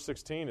there in verse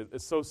 16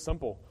 is so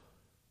simple.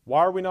 Why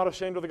are we not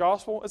ashamed of the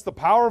gospel? It's the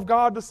power of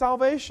God to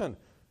salvation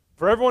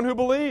for everyone who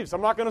believes.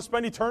 I'm not going to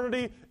spend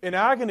eternity in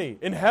agony,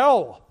 in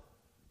hell,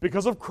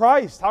 because of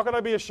Christ. How could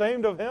I be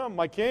ashamed of him,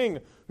 my King,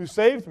 who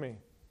saved me?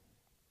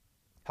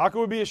 How can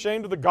we be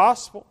ashamed of the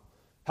gospel?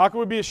 How can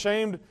we be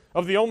ashamed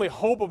of the only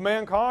hope of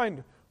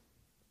mankind?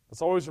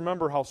 Let's always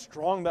remember how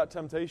strong that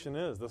temptation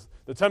is,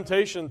 the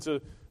temptation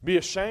to be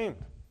ashamed.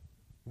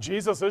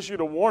 Jesus issued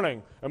a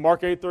warning in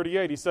Mark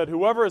 8:38. He said,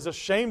 whoever is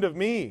ashamed of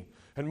me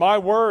and my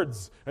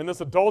words in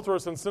this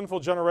adulterous and sinful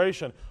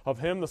generation, of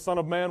him the Son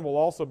of Man will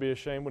also be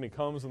ashamed when he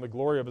comes in the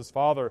glory of his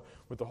Father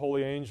with the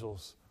holy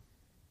angels.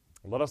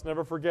 And let us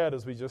never forget,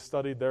 as we just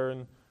studied there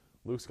in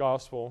Luke's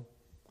Gospel,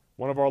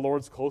 one of our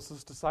Lord's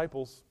closest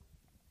disciples,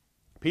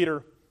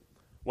 Peter,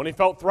 when he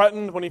felt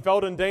threatened, when he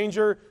felt in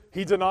danger,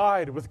 he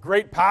denied with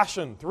great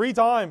passion 3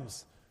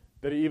 times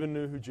that he even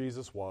knew who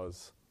Jesus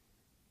was.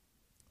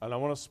 And I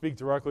want to speak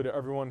directly to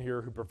everyone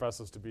here who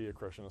professes to be a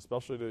Christian,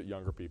 especially to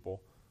younger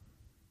people.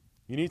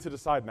 You need to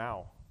decide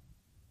now,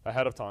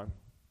 ahead of time,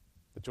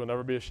 that you'll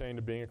never be ashamed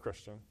of being a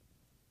Christian.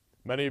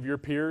 Many of your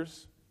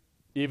peers,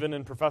 even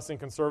in professing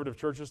conservative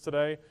churches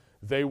today,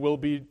 they will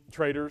be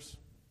traitors,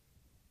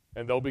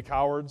 and they'll be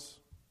cowards,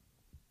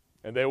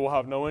 and they will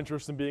have no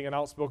interest in being an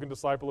outspoken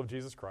disciple of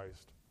Jesus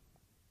Christ.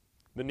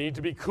 The need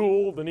to be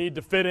cool, the need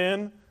to fit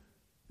in,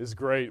 is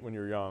great when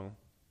you're young.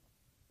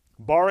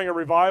 Barring a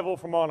revival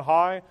from on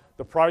high,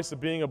 the price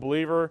of being a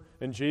believer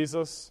in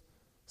Jesus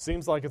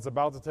seems like it's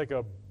about to take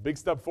a big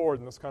step forward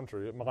in this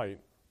country. It might.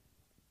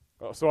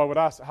 So I would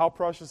ask, how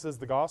precious is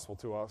the gospel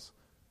to us?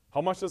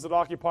 How much does it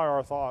occupy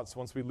our thoughts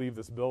once we leave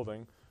this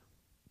building?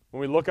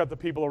 When we look at the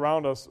people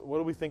around us, what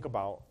do we think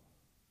about?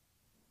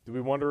 Do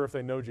we wonder if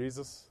they know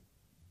Jesus?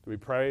 Do we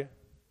pray?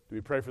 Do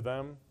we pray for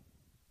them?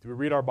 Do we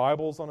read our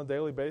Bibles on a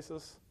daily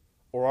basis?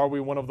 Or are we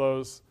one of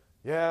those,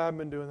 yeah, I've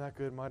been doing that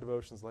good in my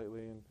devotions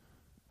lately, and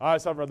I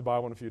just haven't read the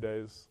Bible in a few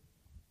days.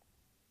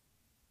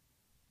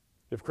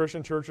 If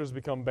Christian churches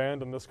become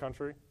banned in this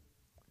country,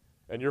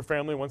 and your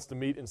family wants to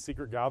meet in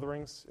secret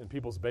gatherings in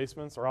people's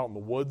basements or out in the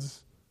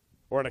woods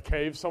or in a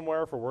cave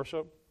somewhere for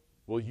worship,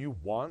 will you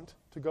want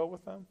to go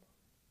with them?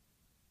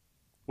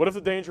 What if the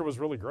danger was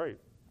really great?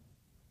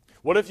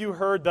 What if you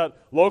heard that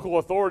local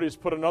authorities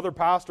put another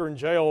pastor in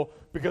jail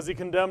because he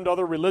condemned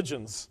other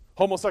religions,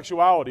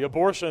 homosexuality,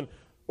 abortion,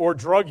 or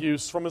drug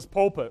use from his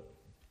pulpit?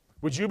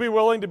 Would you be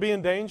willing to be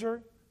in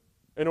danger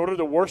in order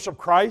to worship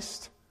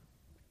Christ?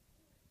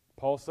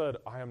 Paul said,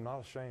 I am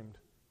not ashamed.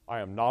 I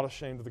am not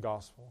ashamed of the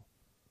gospel.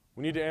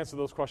 We need to answer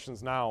those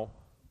questions now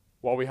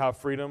while we have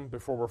freedom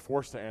before we're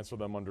forced to answer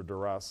them under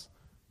duress.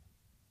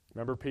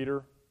 Remember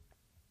Peter?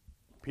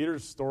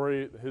 Peter's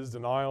story, his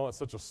denial, is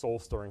such a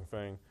soul-stirring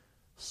thing.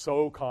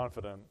 So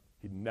confident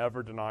he'd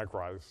never deny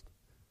Christ.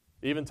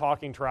 Even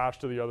talking trash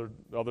to the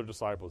other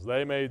disciples.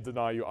 They may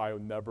deny you, I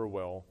never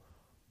will.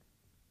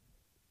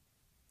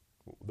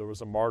 There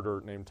was a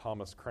martyr named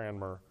Thomas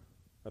Cranmer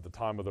at the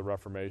time of the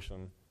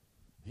Reformation.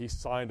 He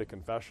signed a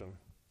confession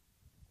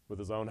with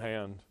his own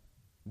hand,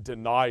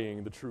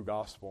 denying the true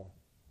gospel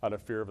out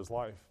of fear of his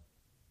life.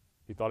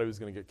 He thought he was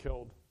going to get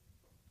killed.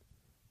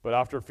 But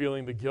after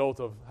feeling the guilt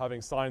of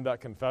having signed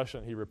that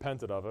confession, he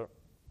repented of it.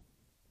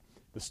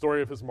 The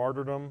story of his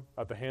martyrdom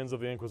at the hands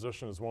of the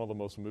Inquisition is one of the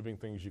most moving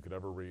things you could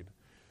ever read.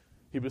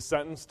 He was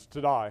sentenced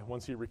to die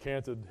once he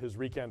recanted his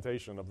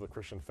recantation of the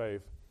Christian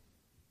faith.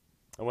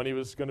 And when he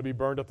was going to be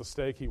burned at the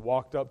stake, he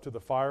walked up to the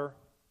fire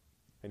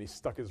and he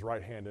stuck his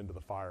right hand into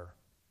the fire,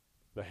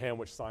 the hand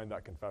which signed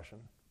that confession,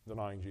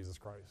 denying Jesus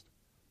Christ.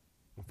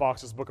 And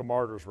Fox's Book of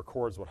Martyrs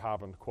records what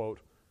happened,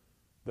 quote,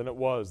 "Then it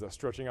was that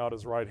stretching out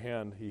his right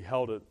hand, he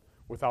held it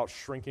without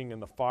shrinking in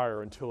the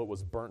fire until it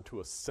was burnt to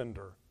a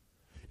cinder,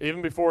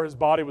 even before his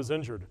body was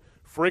injured,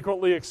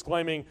 frequently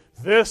exclaiming,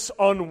 'This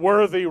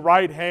unworthy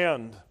right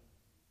hand.'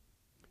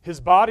 His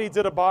body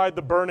did abide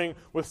the burning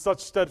with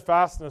such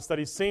steadfastness that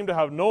he seemed to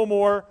have no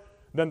more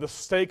than the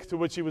stake to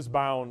which he was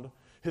bound.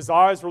 His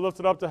eyes were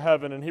lifted up to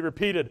heaven, and he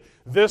repeated,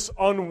 'This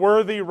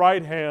unworthy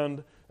right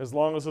hand,' as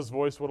long as his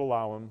voice would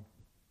allow him.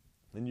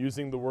 And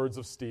using the words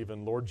of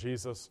Stephen, 'Lord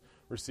Jesus,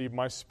 receive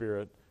my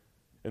spirit,'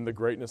 in the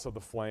greatness of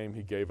the flame,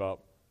 he gave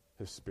up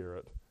his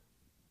spirit."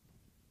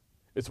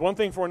 It's one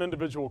thing for an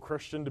individual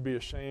Christian to be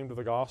ashamed of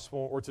the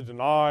gospel or to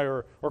deny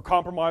or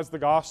compromise the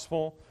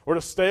gospel or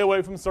to stay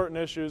away from certain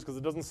issues because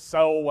it doesn't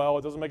sell well,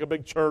 it doesn't make a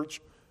big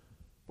church.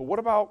 But what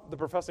about the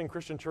professing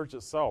Christian church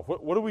itself?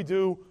 What do we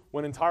do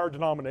when entire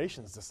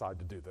denominations decide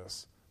to do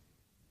this?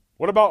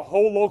 What about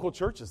whole local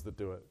churches that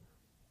do it?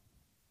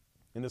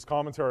 In this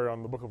commentary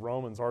on the book of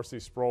Romans, R.C.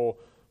 Sproul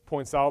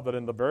points out that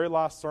in the very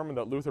last sermon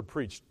that Luther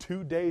preached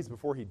 2 days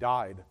before he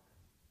died,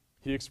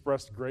 he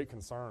expressed great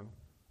concern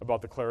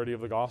about the clarity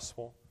of the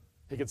gospel.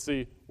 He could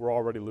see we're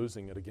already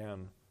losing it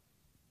again.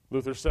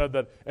 Luther said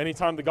that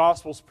anytime the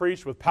gospel is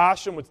preached with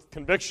passion, with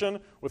conviction,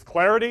 with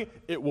clarity,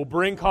 it will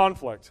bring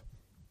conflict.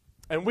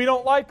 And we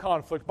don't like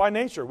conflict by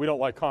nature. We don't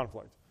like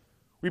conflict.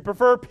 We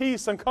prefer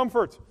peace and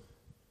comfort.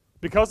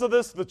 Because of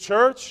this, the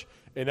church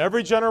in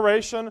every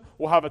generation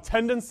will have a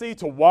tendency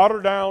to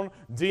water down,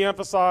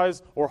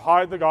 de-emphasize, or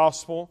hide the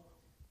gospel,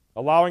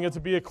 allowing it to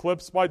be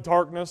eclipsed by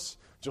darkness,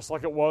 just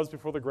like it was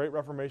before the Great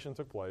Reformation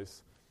took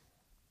place.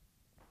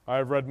 I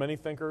have read many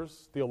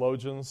thinkers,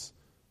 theologians,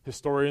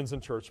 historians,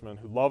 and churchmen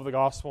who love the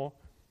gospel,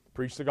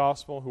 preach the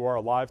gospel, who are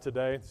alive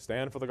today,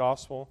 stand for the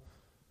gospel,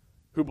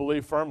 who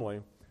believe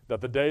firmly that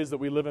the days that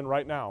we live in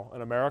right now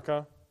in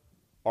America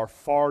are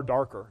far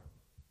darker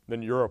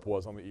than Europe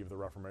was on the eve of the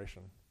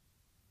Reformation.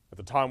 That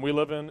the time we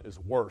live in is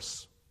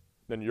worse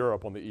than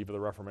Europe on the eve of the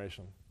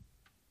Reformation.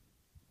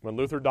 When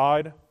Luther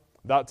died,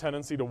 that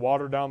tendency to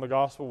water down the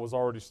gospel was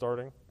already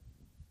starting.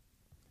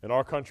 In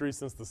our country,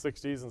 since the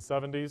 60s and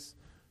 70s,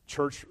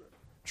 church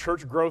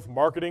growth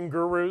marketing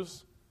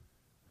gurus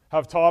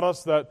have taught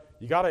us that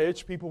you got to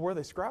itch people where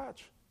they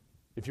scratch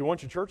if you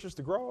want your churches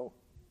to grow.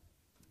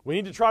 We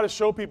need to try to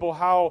show people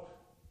how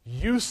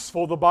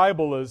useful the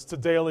Bible is to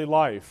daily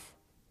life.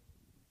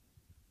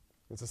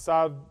 It's a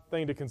sad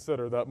thing to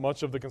consider that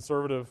much of the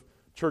conservative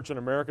church in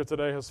America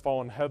today has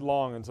fallen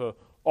headlong into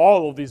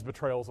all of these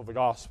betrayals of the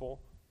gospel.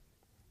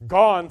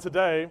 Gone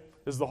today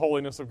is the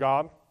holiness of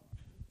God.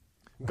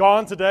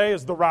 Gone today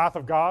is the wrath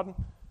of God.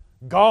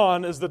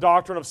 Gone is the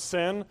doctrine of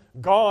sin.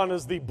 Gone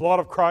is the blood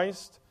of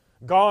Christ.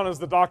 Gone is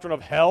the doctrine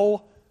of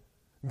hell.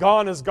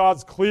 Gone is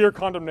God's clear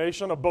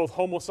condemnation of both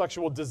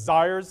homosexual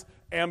desires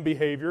and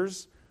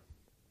behaviors.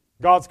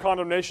 God's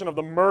condemnation of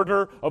the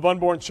murder of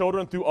unborn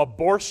children through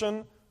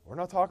abortion. We're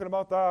not talking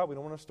about that. We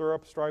don't want to stir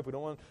up strife. We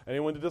don't want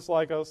anyone to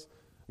dislike us.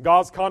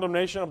 God's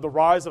condemnation of the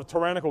rise of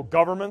tyrannical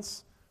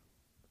governments.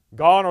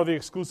 Gone are the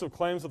exclusive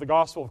claims of the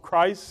gospel of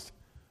Christ.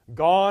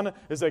 Gone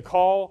is a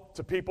call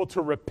to people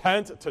to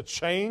repent, to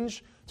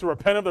change, to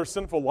repent of their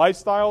sinful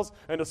lifestyles,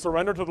 and to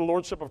surrender to the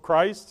lordship of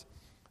Christ.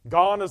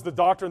 Gone is the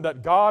doctrine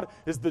that God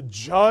is the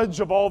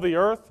judge of all the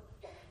earth.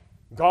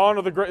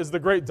 Gone is the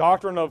great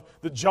doctrine of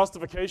the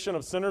justification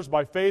of sinners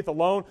by faith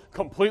alone,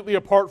 completely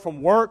apart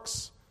from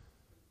works.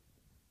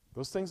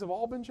 Those things have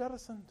all been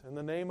jettisoned in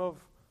the name of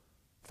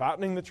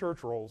fattening the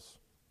church rolls.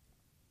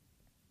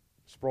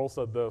 Sproul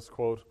said this,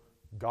 quote,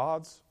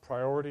 "God's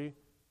priority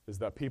is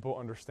that people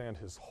understand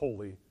His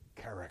holy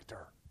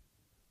character.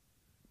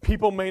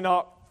 People may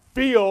not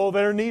feel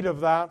their need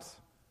of that,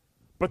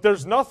 but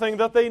there's nothing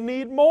that they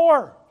need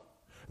more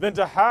than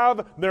to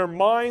have their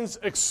minds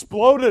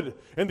exploded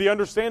in the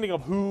understanding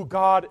of who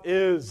God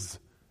is.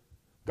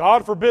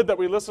 God forbid that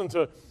we listen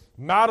to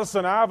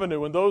Madison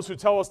Avenue and those who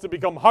tell us to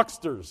become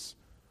hucksters,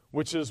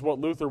 which is what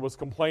Luther was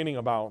complaining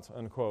about,"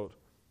 unquote.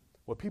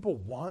 What people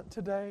want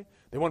today,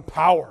 they want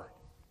power.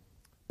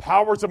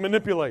 Power to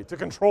manipulate, to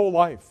control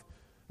life.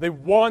 They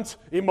want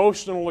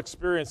emotional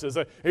experiences,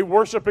 a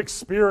worship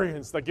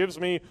experience that gives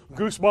me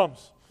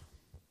goosebumps.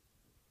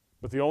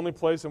 But the only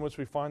place in which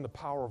we find the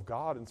power of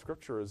God in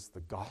Scripture is the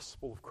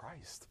gospel of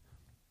Christ.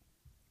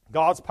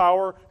 God's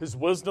power, His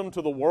wisdom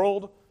to the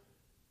world,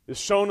 is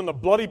shown in the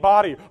bloody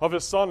body of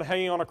His Son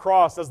hanging on a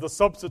cross as the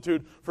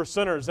substitute for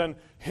sinners, and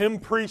Him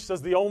preached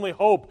as the only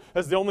hope,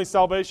 as the only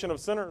salvation of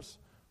sinners.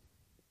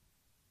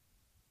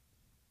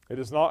 It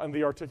is not in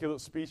the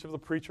articulate speech of the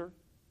preacher.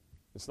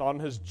 It's not in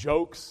his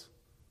jokes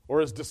or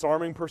his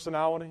disarming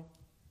personality.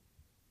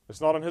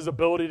 It's not in his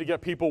ability to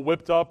get people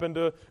whipped up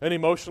into an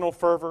emotional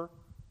fervor.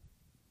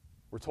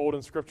 We're told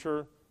in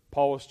Scripture,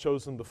 Paul has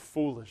chosen the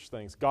foolish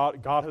things.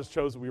 God has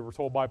chosen, we were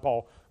told by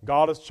Paul,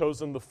 God has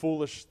chosen the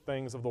foolish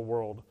things of the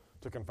world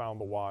to confound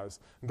the wise.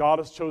 God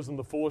has chosen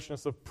the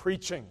foolishness of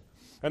preaching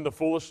and the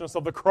foolishness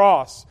of the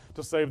cross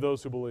to save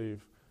those who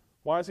believe.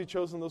 Why has he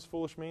chosen those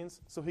foolish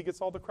means? So he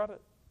gets all the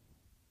credit.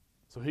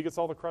 So he gets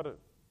all the credit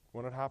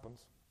when it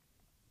happens.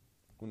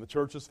 When the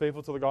church is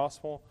faithful to the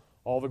gospel,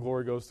 all the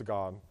glory goes to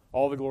God.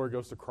 All the glory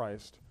goes to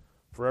Christ.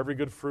 For every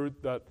good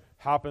fruit that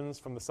happens,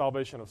 from the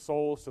salvation of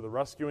souls to the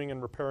rescuing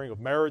and repairing of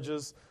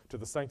marriages to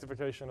the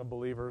sanctification of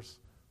believers,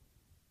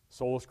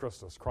 solus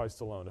Christus,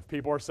 Christ alone. If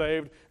people are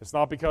saved, it's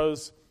not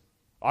because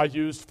I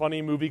used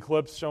funny movie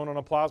clips shown on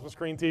a plasma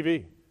screen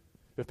TV.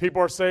 If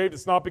people are saved,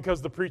 it's not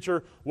because the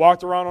preacher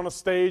walked around on a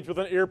stage with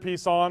an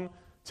earpiece on,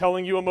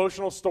 telling you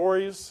emotional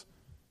stories,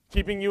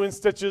 keeping you in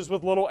stitches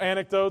with little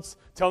anecdotes,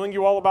 telling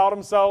you all about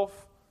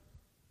himself,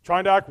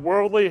 trying to act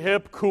worldly,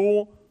 hip,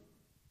 cool.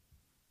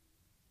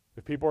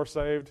 If people are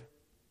saved,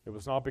 it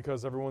was not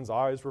because everyone's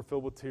eyes were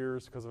filled with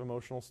tears because of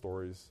emotional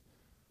stories.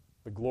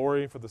 The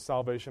glory for the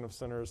salvation of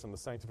sinners and the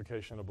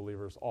sanctification of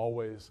believers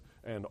always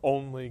and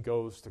only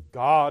goes to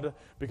God,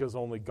 because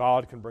only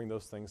God can bring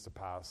those things to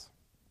pass.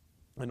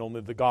 And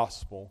only the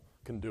gospel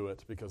can do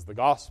it, because the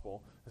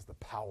gospel is the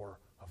power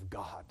of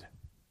God,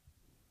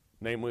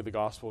 namely the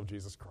gospel of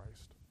Jesus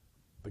Christ.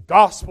 The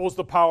gospel is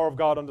the power of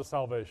God unto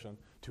salvation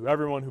to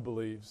everyone who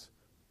believes.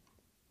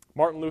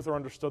 Martin Luther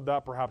understood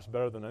that perhaps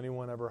better than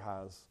anyone ever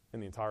has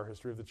in the entire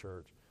history of the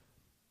church.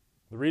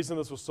 The reason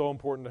this was so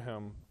important to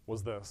him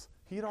was this.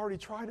 He had already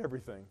tried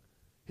everything.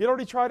 He had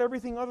already tried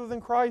everything other than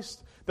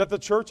Christ that the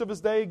church of his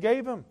day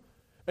gave him.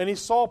 And he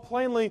saw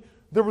plainly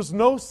there was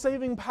no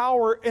saving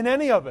power in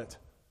any of it.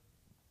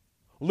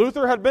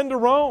 Luther had been to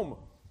Rome.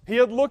 He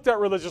had looked at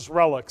religious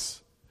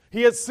relics.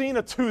 He had seen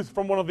a tooth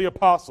from one of the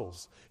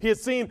apostles. He had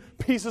seen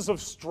pieces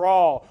of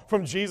straw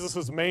from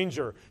Jesus'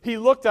 manger. He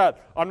looked at,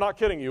 I'm not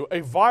kidding you, a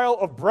vial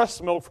of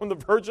breast milk from the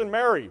Virgin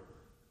Mary.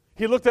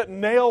 He looked at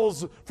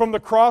nails from the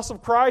cross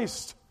of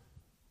Christ.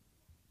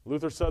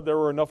 Luther said there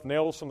were enough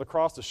nails from the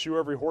cross to shoe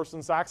every horse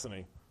in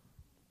Saxony.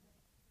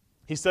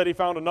 He said he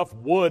found enough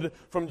wood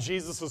from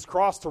Jesus'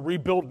 cross to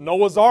rebuild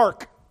Noah's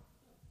Ark.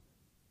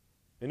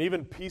 And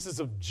even pieces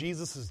of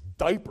Jesus'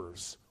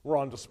 diapers were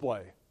on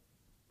display.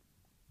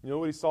 You know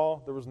what he saw?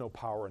 There was no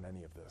power in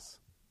any of this.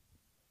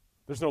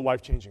 There's no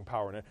life-changing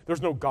power in it.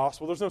 There's no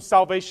gospel. There's no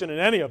salvation in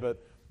any of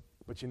it.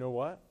 But you know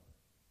what?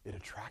 It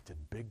attracted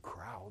big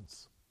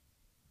crowds.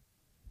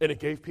 And it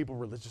gave people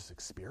religious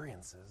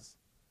experiences.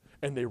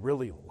 And they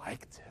really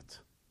liked it.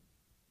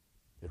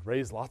 It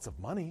raised lots of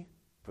money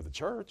for the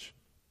church.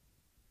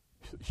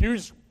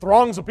 Huge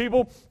throngs of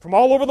people from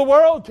all over the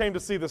world came to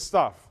see this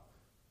stuff.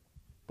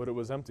 But it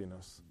was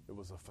emptiness. It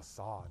was a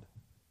facade.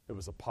 It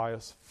was a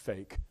pious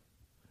fake.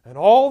 And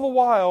all the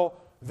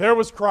while, there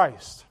was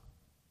Christ.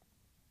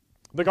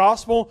 The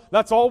gospel,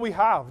 that's all we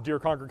have, dear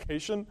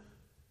congregation.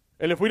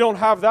 And if we don't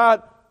have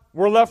that,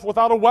 we're left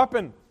without a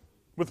weapon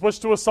with which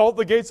to assault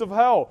the gates of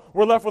hell.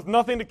 We're left with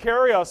nothing to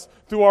carry us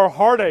through our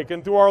heartache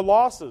and through our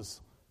losses.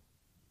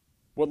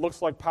 What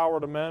looks like power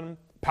to men,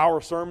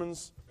 power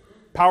sermons,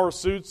 power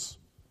suits,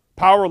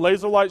 power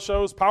laser light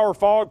shows, power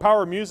fog,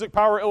 power music,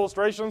 power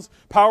illustrations,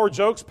 power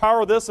jokes,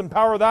 power this and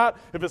power that.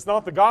 If it's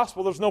not the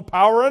gospel, there's no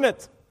power in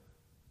it.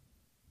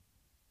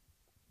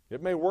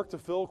 It may work to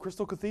fill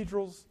crystal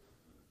cathedrals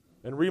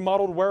and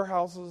remodeled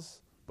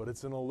warehouses, but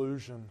it's an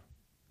illusion.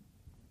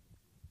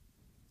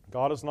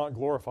 God is not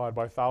glorified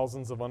by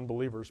thousands of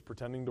unbelievers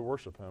pretending to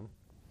worship Him.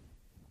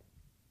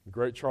 The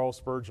great Charles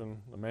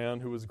Spurgeon, a man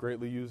who was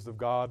greatly used of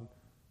God,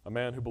 a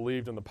man who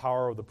believed in the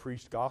power of the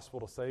preached gospel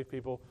to save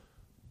people,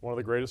 one of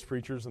the greatest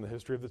preachers in the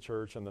history of the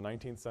church in the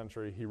 19th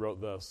century, he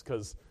wrote this.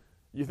 Because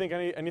you think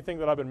anything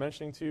that I've been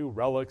mentioning to you,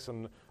 relics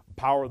and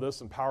power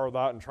this and power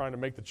that and trying to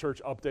make the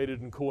church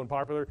updated and cool and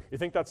popular, you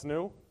think that's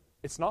new?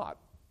 It's not.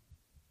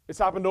 It's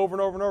happened over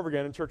and over and over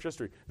again in church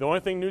history. The only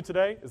thing new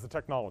today is the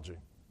technology.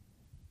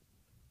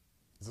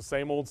 It's the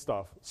same old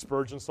stuff.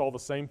 Spurgeon saw the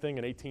same thing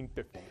in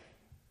 1850.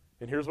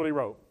 And here's what he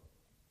wrote.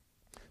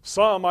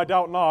 Some, I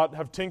doubt not,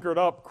 have tinkered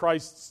up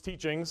Christ's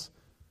teachings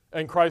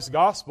and Christ's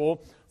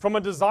gospel from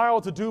a desire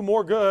to do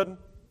more good.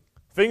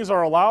 Things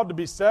are allowed to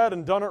be said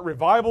and done at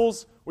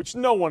revivals, which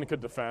no one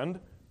could defend.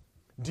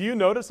 Do you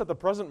notice at the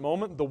present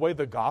moment the way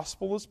the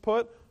gospel is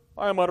put?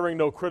 I am uttering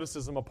no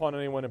criticism upon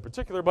anyone in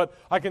particular, but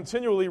I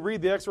continually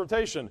read the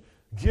exhortation,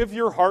 give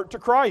your heart to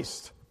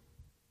Christ.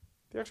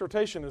 The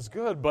exhortation is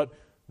good, but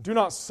do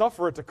not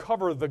suffer it to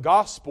cover the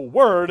gospel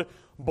word.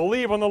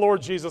 Believe on the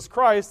Lord Jesus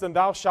Christ, and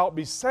thou shalt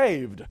be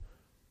saved.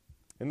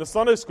 In the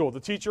Sunday school, the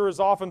teacher is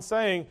often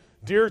saying,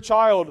 dear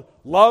child,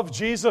 love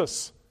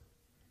Jesus.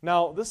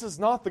 Now, this is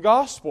not the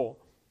gospel.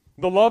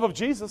 The love of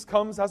Jesus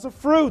comes as a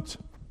fruit.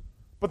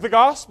 But the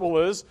gospel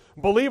is,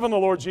 believe on the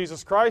Lord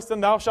Jesus Christ,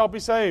 and thou shalt be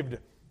saved.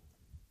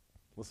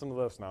 Listen to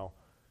this now.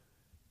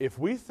 If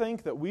we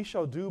think that we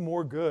shall do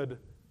more good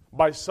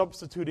by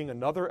substituting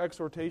another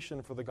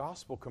exhortation for the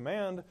gospel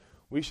command,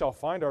 we shall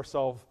find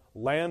ourselves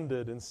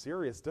landed in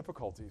serious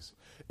difficulties.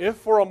 If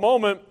for a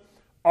moment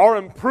our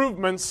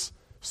improvements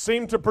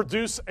seem to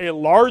produce a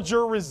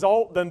larger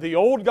result than the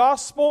old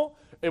gospel,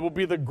 it will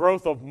be the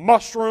growth of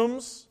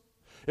mushrooms.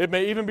 It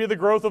may even be the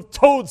growth of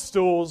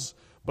toadstools,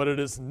 but it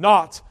is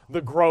not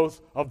the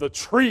growth of the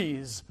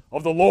trees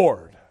of the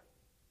Lord.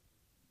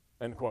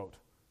 End quote.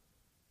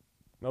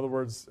 In other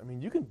words,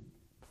 you can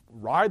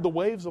ride the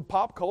waves of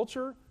pop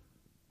culture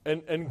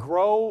and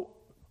grow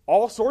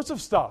all sorts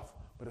of stuff,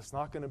 but it's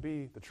not going to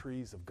be the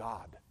trees of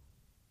God.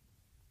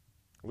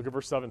 Look at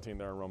verse 17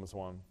 there in Romans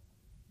 1.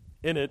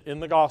 In it, in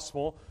the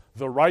gospel,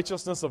 the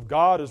righteousness of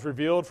God is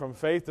revealed from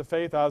faith to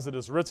faith, as it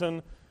is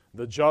written,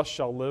 the just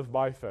shall live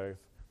by faith.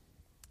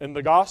 In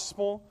the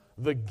gospel,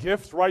 the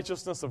gift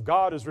righteousness of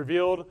God is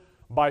revealed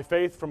by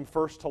faith from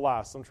first to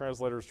last. Some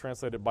translators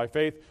translate it by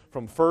faith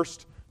from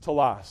first to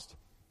last.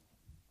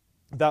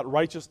 That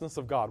righteousness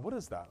of God, what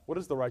is that? What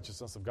is the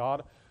righteousness of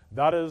God?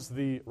 That is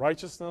the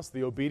righteousness,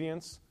 the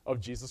obedience of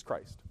Jesus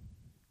Christ.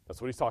 That's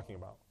what he's talking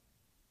about.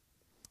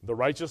 The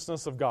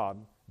righteousness of God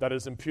that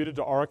is imputed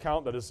to our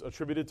account, that is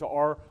attributed to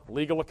our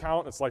legal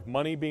account. It's like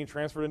money being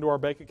transferred into our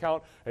bank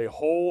account. A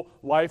whole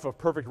life of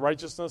perfect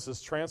righteousness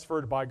is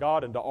transferred by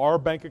God into our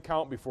bank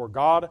account before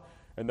God,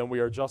 and then we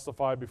are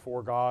justified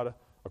before God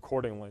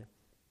accordingly.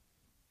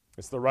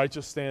 It's the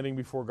righteous standing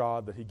before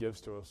God that he gives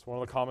to us. One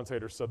of the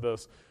commentators said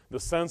this: the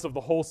sense of the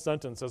whole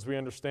sentence, as we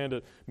understand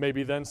it, may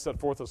be then set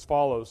forth as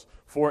follows.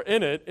 For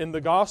in it, in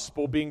the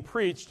gospel being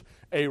preached,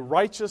 a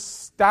righteous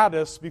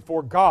status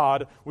before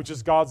God, which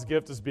is God's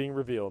gift, is being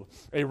revealed.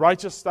 A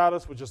righteous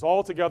status which is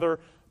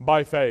altogether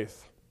by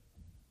faith.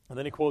 And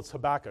then he quotes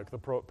Habakkuk, the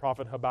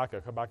prophet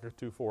Habakkuk, Habakkuk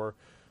 2:4,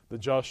 the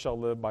just shall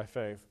live by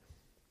faith.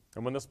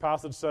 And when this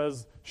passage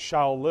says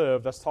shall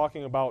live, that's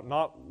talking about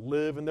not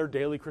live in their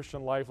daily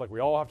Christian life, like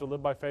we all have to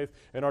live by faith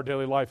in our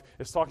daily life.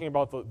 It's talking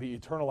about the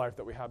eternal life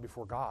that we have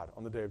before God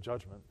on the day of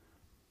judgment.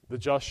 The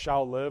just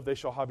shall live, they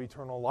shall have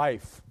eternal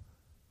life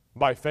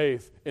by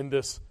faith in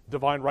this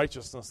divine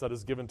righteousness that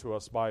is given to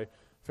us by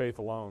faith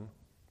alone.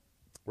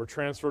 We're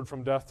transferred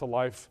from death to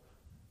life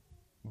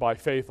by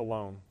faith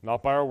alone,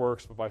 not by our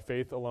works, but by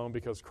faith alone,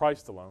 because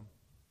Christ alone.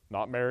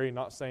 Not Mary,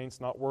 not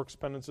saints, not works,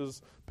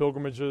 penances,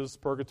 pilgrimages,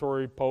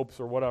 purgatory, popes,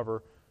 or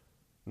whatever.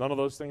 None of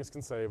those things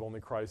can save. Only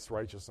Christ's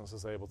righteousness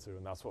is able to,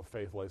 and that's what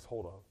faith lays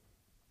hold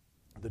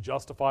of. The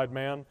justified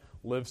man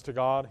lives to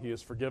God. He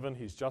is forgiven.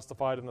 He's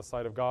justified in the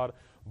sight of God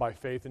by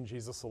faith in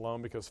Jesus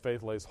alone, because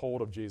faith lays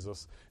hold of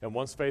Jesus. And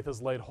once faith has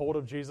laid hold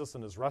of Jesus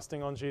and is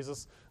resting on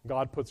Jesus,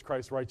 God puts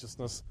Christ's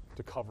righteousness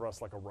to cover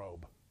us like a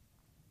robe.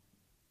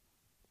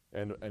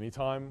 And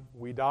anytime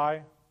we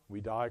die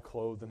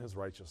clothed in his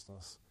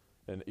righteousness.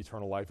 And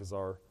eternal life is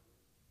our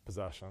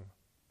possession.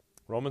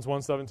 Romans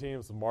 1:17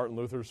 was Martin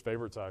Luther's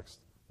favorite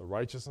text. The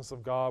righteousness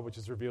of God, which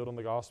is revealed in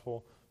the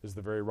gospel, is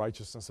the very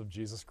righteousness of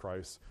Jesus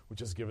Christ,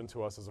 which is given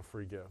to us as a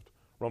free gift.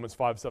 Romans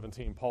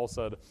 5:17, Paul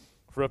said,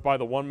 for if by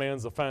the one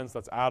man's offense,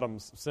 that's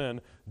Adam's sin,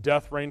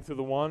 death reigned through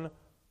the one,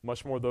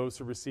 much more those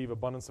who receive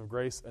abundance of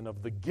grace and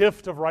of the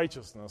gift of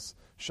righteousness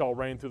shall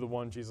reign through the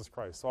one, Jesus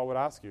Christ. So I would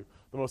ask you,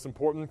 the most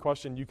important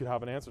question you could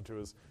have an answer to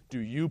is, do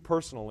you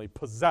personally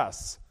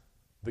possess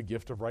the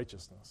gift of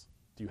righteousness?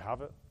 Do you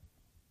have it?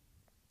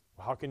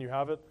 Well, how can you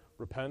have it?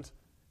 Repent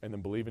and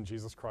then believe in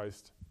Jesus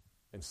Christ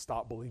and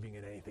stop believing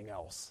in anything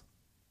else.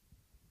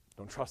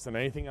 Don't trust in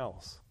anything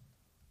else.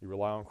 You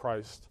rely on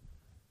Christ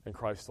and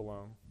Christ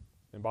alone.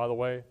 And by the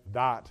way,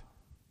 that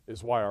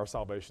is why our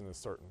salvation is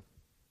certain.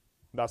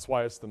 That's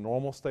why it's the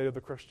normal state of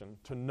the Christian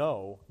to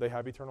know they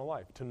have eternal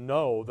life. To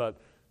know that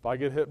if I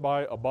get hit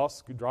by a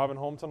bus driving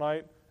home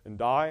tonight and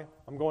die,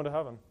 I'm going to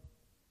heaven.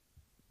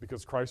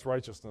 Because Christ's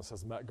righteousness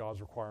has met God's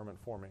requirement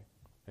for me.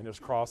 And his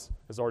cross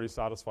has already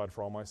satisfied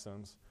for all my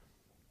sins.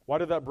 Why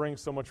did that bring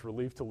so much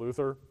relief to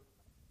Luther?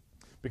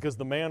 Because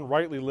the man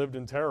rightly lived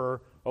in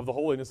terror of the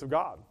holiness of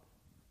God.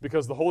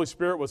 Because the Holy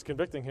Spirit was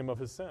convicting him of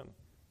his sin.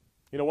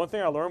 You know, one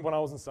thing I learned when I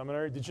was in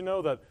seminary, did you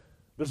know that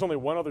there's only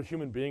one other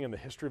human being in the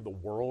history of the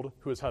world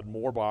who has had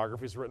more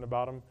biographies written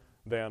about him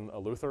than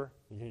Luther?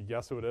 Can you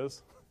guess who it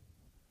is?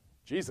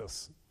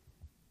 Jesus.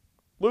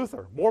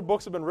 Luther. More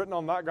books have been written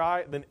on that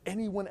guy than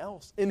anyone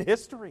else in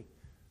history.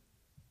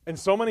 And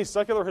so many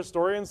secular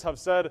historians have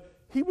said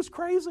he was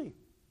crazy.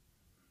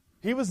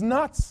 He was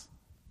nuts.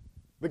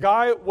 The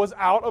guy was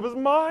out of his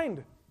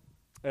mind.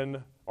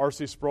 And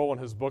R.C. Sproul in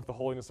his book, The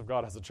Holiness of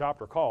God, has a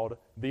chapter called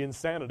The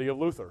Insanity of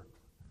Luther,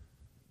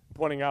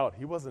 pointing out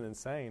he wasn't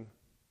insane.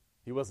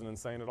 He wasn't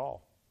insane at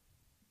all.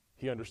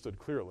 He understood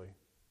clearly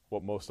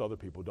what most other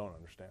people don't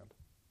understand.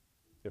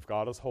 If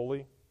God is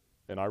holy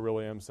and I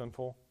really am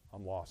sinful,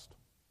 I'm lost.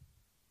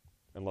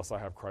 Unless I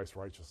have Christ's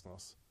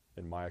righteousness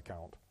in my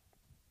account.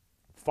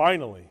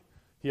 Finally,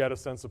 he had a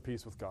sense of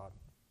peace with God.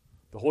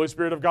 The Holy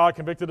Spirit of God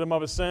convicted him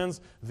of his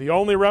sins. The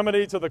only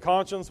remedy to the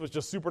conscience, which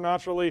is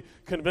supernaturally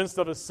convinced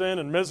of his sin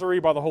and misery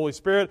by the Holy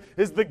Spirit,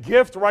 is the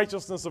gift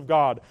righteousness of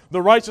God,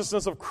 the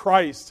righteousness of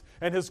Christ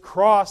and his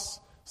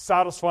cross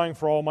satisfying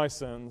for all my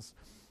sins.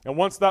 And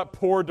once that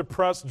poor,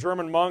 depressed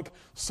German monk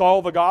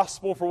saw the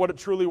gospel for what it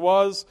truly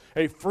was,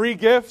 a free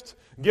gift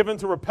given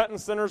to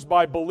repentant sinners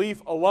by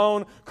belief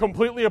alone,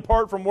 completely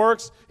apart from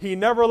works, he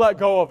never let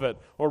go of it.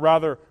 Or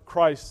rather,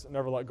 Christ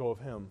never let go of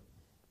him.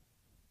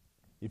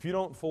 If you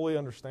don't fully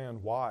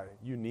understand why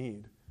you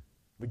need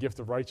the gift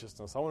of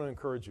righteousness, I want to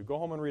encourage you. Go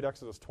home and read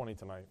Exodus 20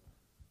 tonight.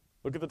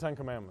 Look at the Ten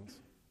Commandments.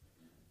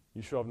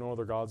 You shall have no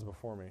other gods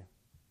before me.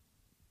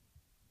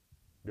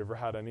 you ever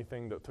had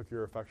anything that took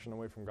your affection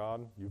away from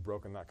God? You've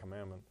broken that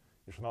commandment.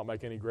 You shall not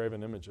make any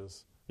graven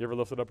images. You ever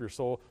lifted up your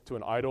soul to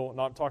an idol?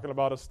 Not talking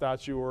about a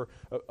statue or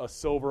a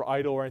silver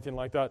idol or anything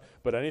like that,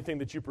 but anything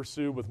that you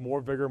pursue with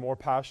more vigor, more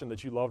passion,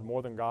 that you loved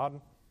more than God?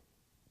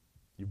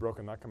 You've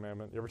broken that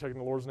commandment. You ever taken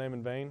the Lord's name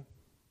in vain?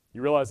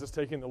 You realize it's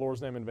taking the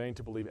Lord's name in vain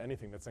to believe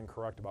anything that's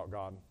incorrect about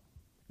God.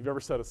 You've ever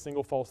said a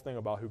single false thing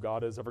about who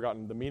God is, ever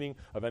gotten the meaning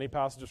of any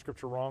passage of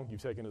Scripture wrong?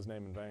 You've taken his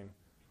name in vain.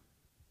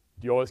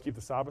 Do you always keep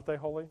the Sabbath day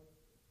holy?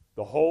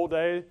 The whole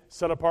day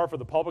set apart for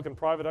the public and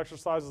private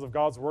exercises of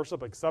God's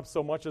worship, except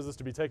so much as is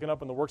to be taken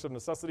up in the works of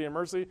necessity and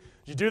mercy.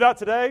 Did you do that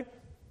today?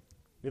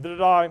 Neither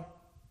did I.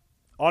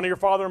 Honor your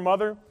father and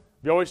mother.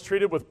 Be always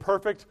treated with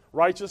perfect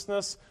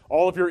righteousness.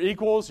 All of your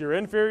equals, your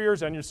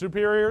inferiors, and your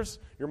superiors.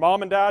 Your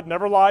mom and dad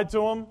never lied to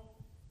them.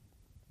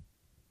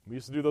 We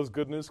used to do those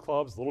good news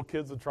clubs. Little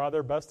kids would try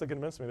their best to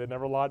convince me they'd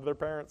never lied to their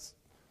parents,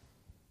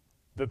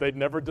 that they'd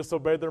never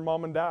disobeyed their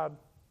mom and dad.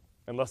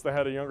 Unless they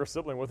had a younger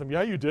sibling with them.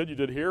 Yeah, you did. You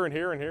did here and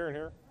here and here and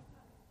here.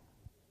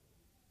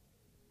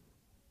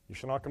 You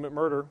shall not commit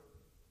murder.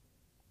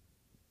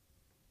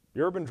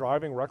 You ever been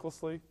driving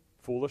recklessly,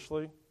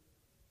 foolishly?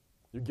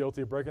 You're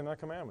guilty of breaking that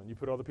commandment. You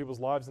put other people's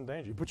lives in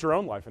danger. You put your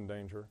own life in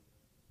danger.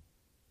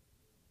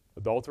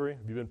 Adultery.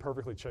 Have you been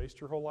perfectly chaste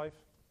your whole life?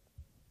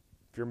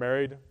 If you're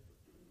married,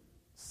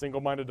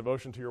 single-minded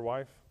devotion to your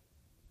wife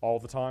all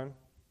the time.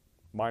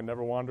 Mind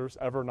never wanders,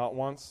 ever, not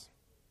once.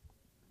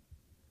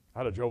 I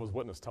had a Jehovah's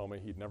Witness tell me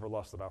he'd never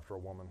lusted after a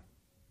woman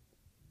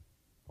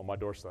on my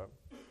doorstep.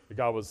 The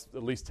guy was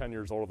at least 10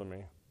 years older than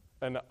me.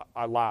 And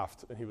I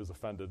laughed, and he was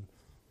offended.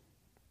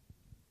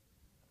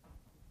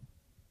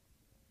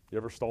 You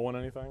ever stolen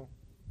anything?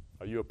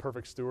 Are you a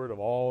perfect steward of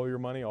all your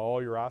money,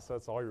 all your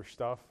assets, all your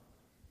stuff?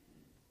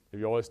 Have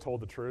you always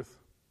told the truth?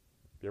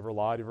 Have you ever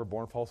lied? Have you ever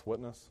borne false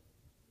witness?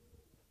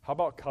 How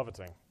about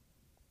coveting?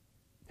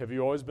 Have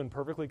you always been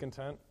perfectly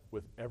content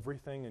with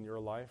everything in your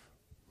life?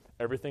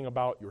 Everything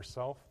about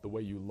yourself, the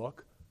way you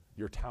look,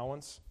 your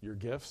talents, your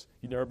gifts.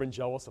 You've never been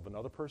jealous of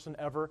another person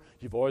ever.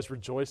 You've always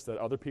rejoiced that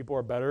other people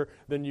are better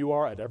than you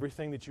are at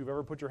everything that you've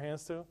ever put your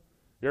hands to.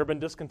 You ever been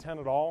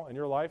discontent at all in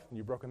your life? And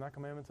you've broken that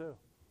commandment too.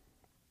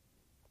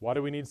 Why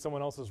do we need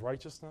someone else's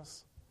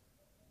righteousness?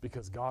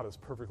 Because God is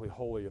perfectly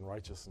holy and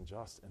righteous and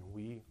just, and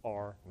we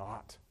are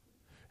not.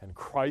 And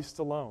Christ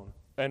alone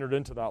entered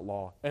into that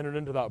law, entered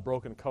into that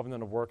broken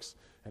covenant of works,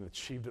 and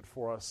achieved it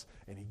for us.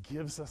 And he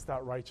gives us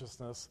that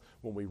righteousness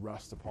when we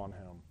rest upon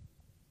him.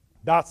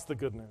 That's the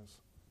good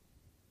news.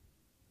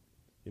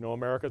 You know,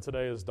 America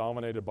today is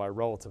dominated by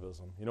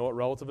relativism. You know what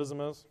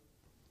relativism is?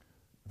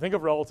 Think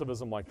of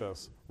relativism like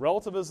this.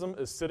 Relativism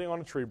is sitting on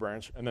a tree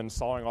branch and then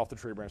sawing off the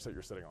tree branch that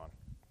you're sitting on.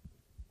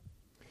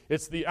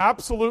 It's the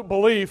absolute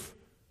belief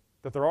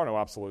that there are no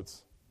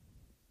absolutes.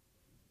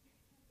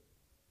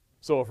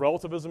 So if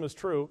relativism is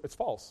true, it's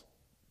false.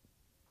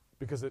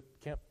 Because it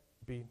can't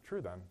be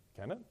true then,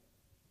 can it?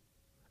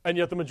 And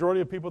yet the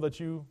majority of people that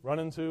you run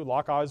into,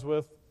 lock eyes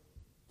with,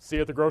 see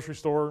at the grocery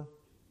store,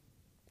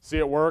 see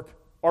at work,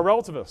 are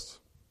relativists.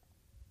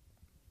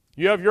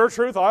 You have your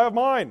truth, I have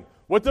mine.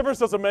 What difference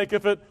does it make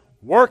if it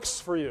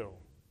works for you?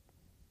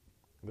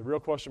 The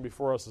real question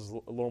before us is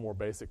a little more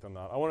basic than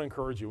that. I want to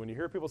encourage you, when you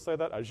hear people say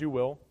that, as you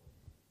will,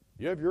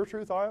 you have your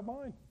truth, I have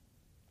mine.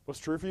 What's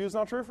true for you is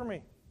not true for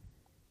me.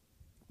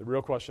 The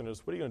real question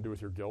is, what are you going to do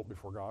with your guilt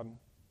before God?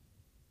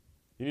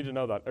 You need to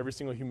know that every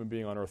single human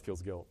being on earth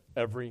feels guilt.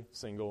 Every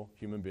single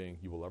human being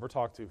you will ever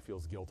talk to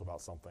feels guilt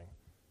about something.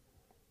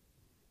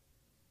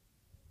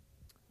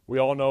 We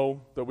all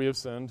know that we have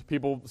sinned.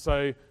 People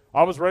say,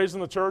 I was raised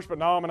in the church, but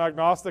now I'm an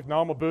agnostic,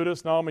 now I'm a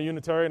Buddhist, now I'm a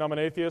Unitarian, I'm an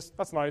atheist.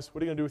 That's nice.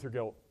 What are you going to do with your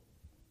guilt?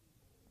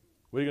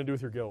 What are you going to do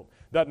with your guilt?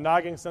 That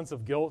nagging sense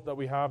of guilt that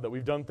we have, that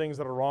we've done things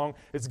that are wrong,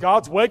 it's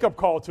God's wake-up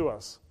call to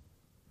us.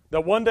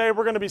 That one day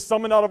we're going to be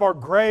summoned out of our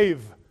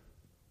grave,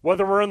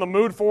 whether we're in the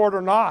mood for it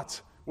or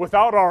not,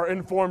 without our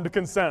informed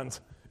consent,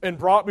 and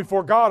brought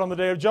before God on the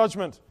day of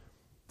judgment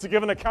to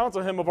give an account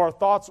to him of our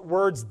thoughts,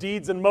 words,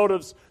 deeds, and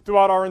motives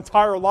throughout our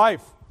entire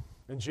life.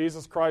 And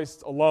Jesus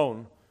Christ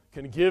alone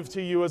can give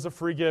to you as a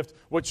free gift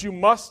what you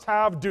must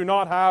have, do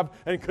not have,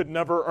 and could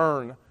never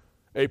earn.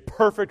 A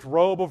perfect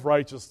robe of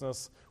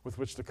righteousness with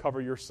which to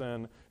cover your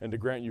sin and to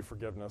grant you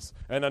forgiveness,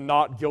 and a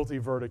not guilty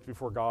verdict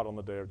before God on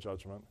the day of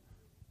judgment.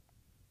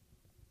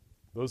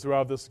 Those who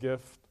have this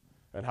gift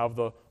and have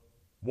the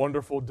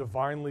wonderful,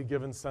 divinely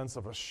given sense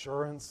of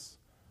assurance,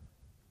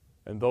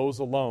 and those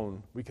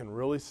alone, we can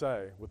really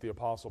say with the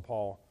Apostle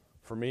Paul,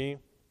 for me,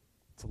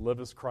 to live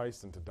is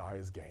Christ and to die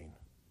is gain.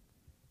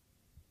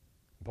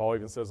 Paul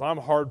even says, I'm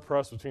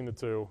hard-pressed between the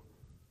two,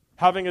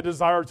 having a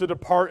desire to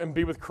depart and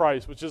be with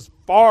Christ, which is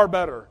far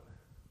better.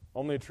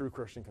 Only a true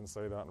Christian can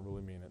say that and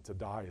really mean it. To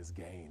die is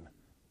gain.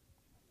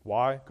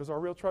 Why? Because our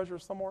real treasure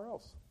is somewhere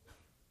else.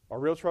 Our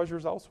real treasure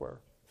is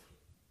elsewhere,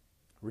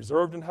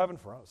 reserved in heaven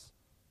for us,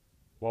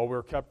 while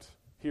we're kept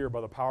here by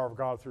the power of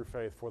God through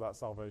faith for that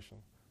salvation.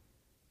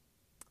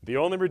 The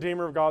only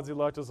Redeemer of God's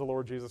elect is the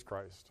Lord Jesus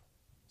Christ.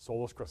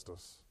 Solus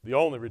Christus. The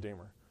only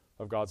Redeemer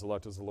of God's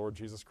elect is the Lord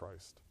Jesus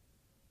Christ.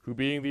 who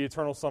being the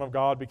eternal Son of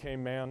God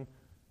became man,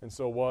 and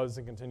so was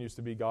and continues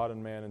to be God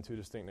and man in two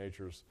distinct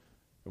natures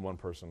in one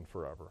person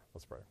forever.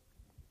 Let's pray.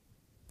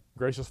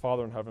 Gracious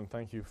Father in heaven,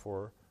 thank you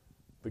for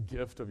the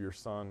gift of your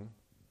Son,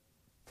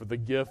 for the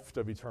gift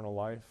of eternal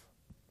life,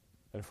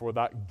 and for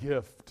that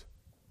gift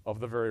of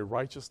the very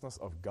righteousness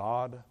of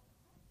God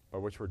by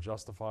which we're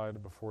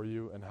justified before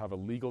you and have a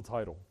legal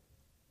title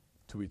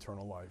to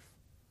eternal life.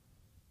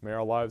 May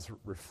our lives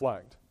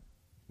reflect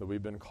that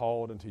we've been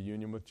called into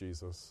union with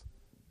Jesus,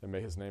 and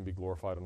may his name be glorified.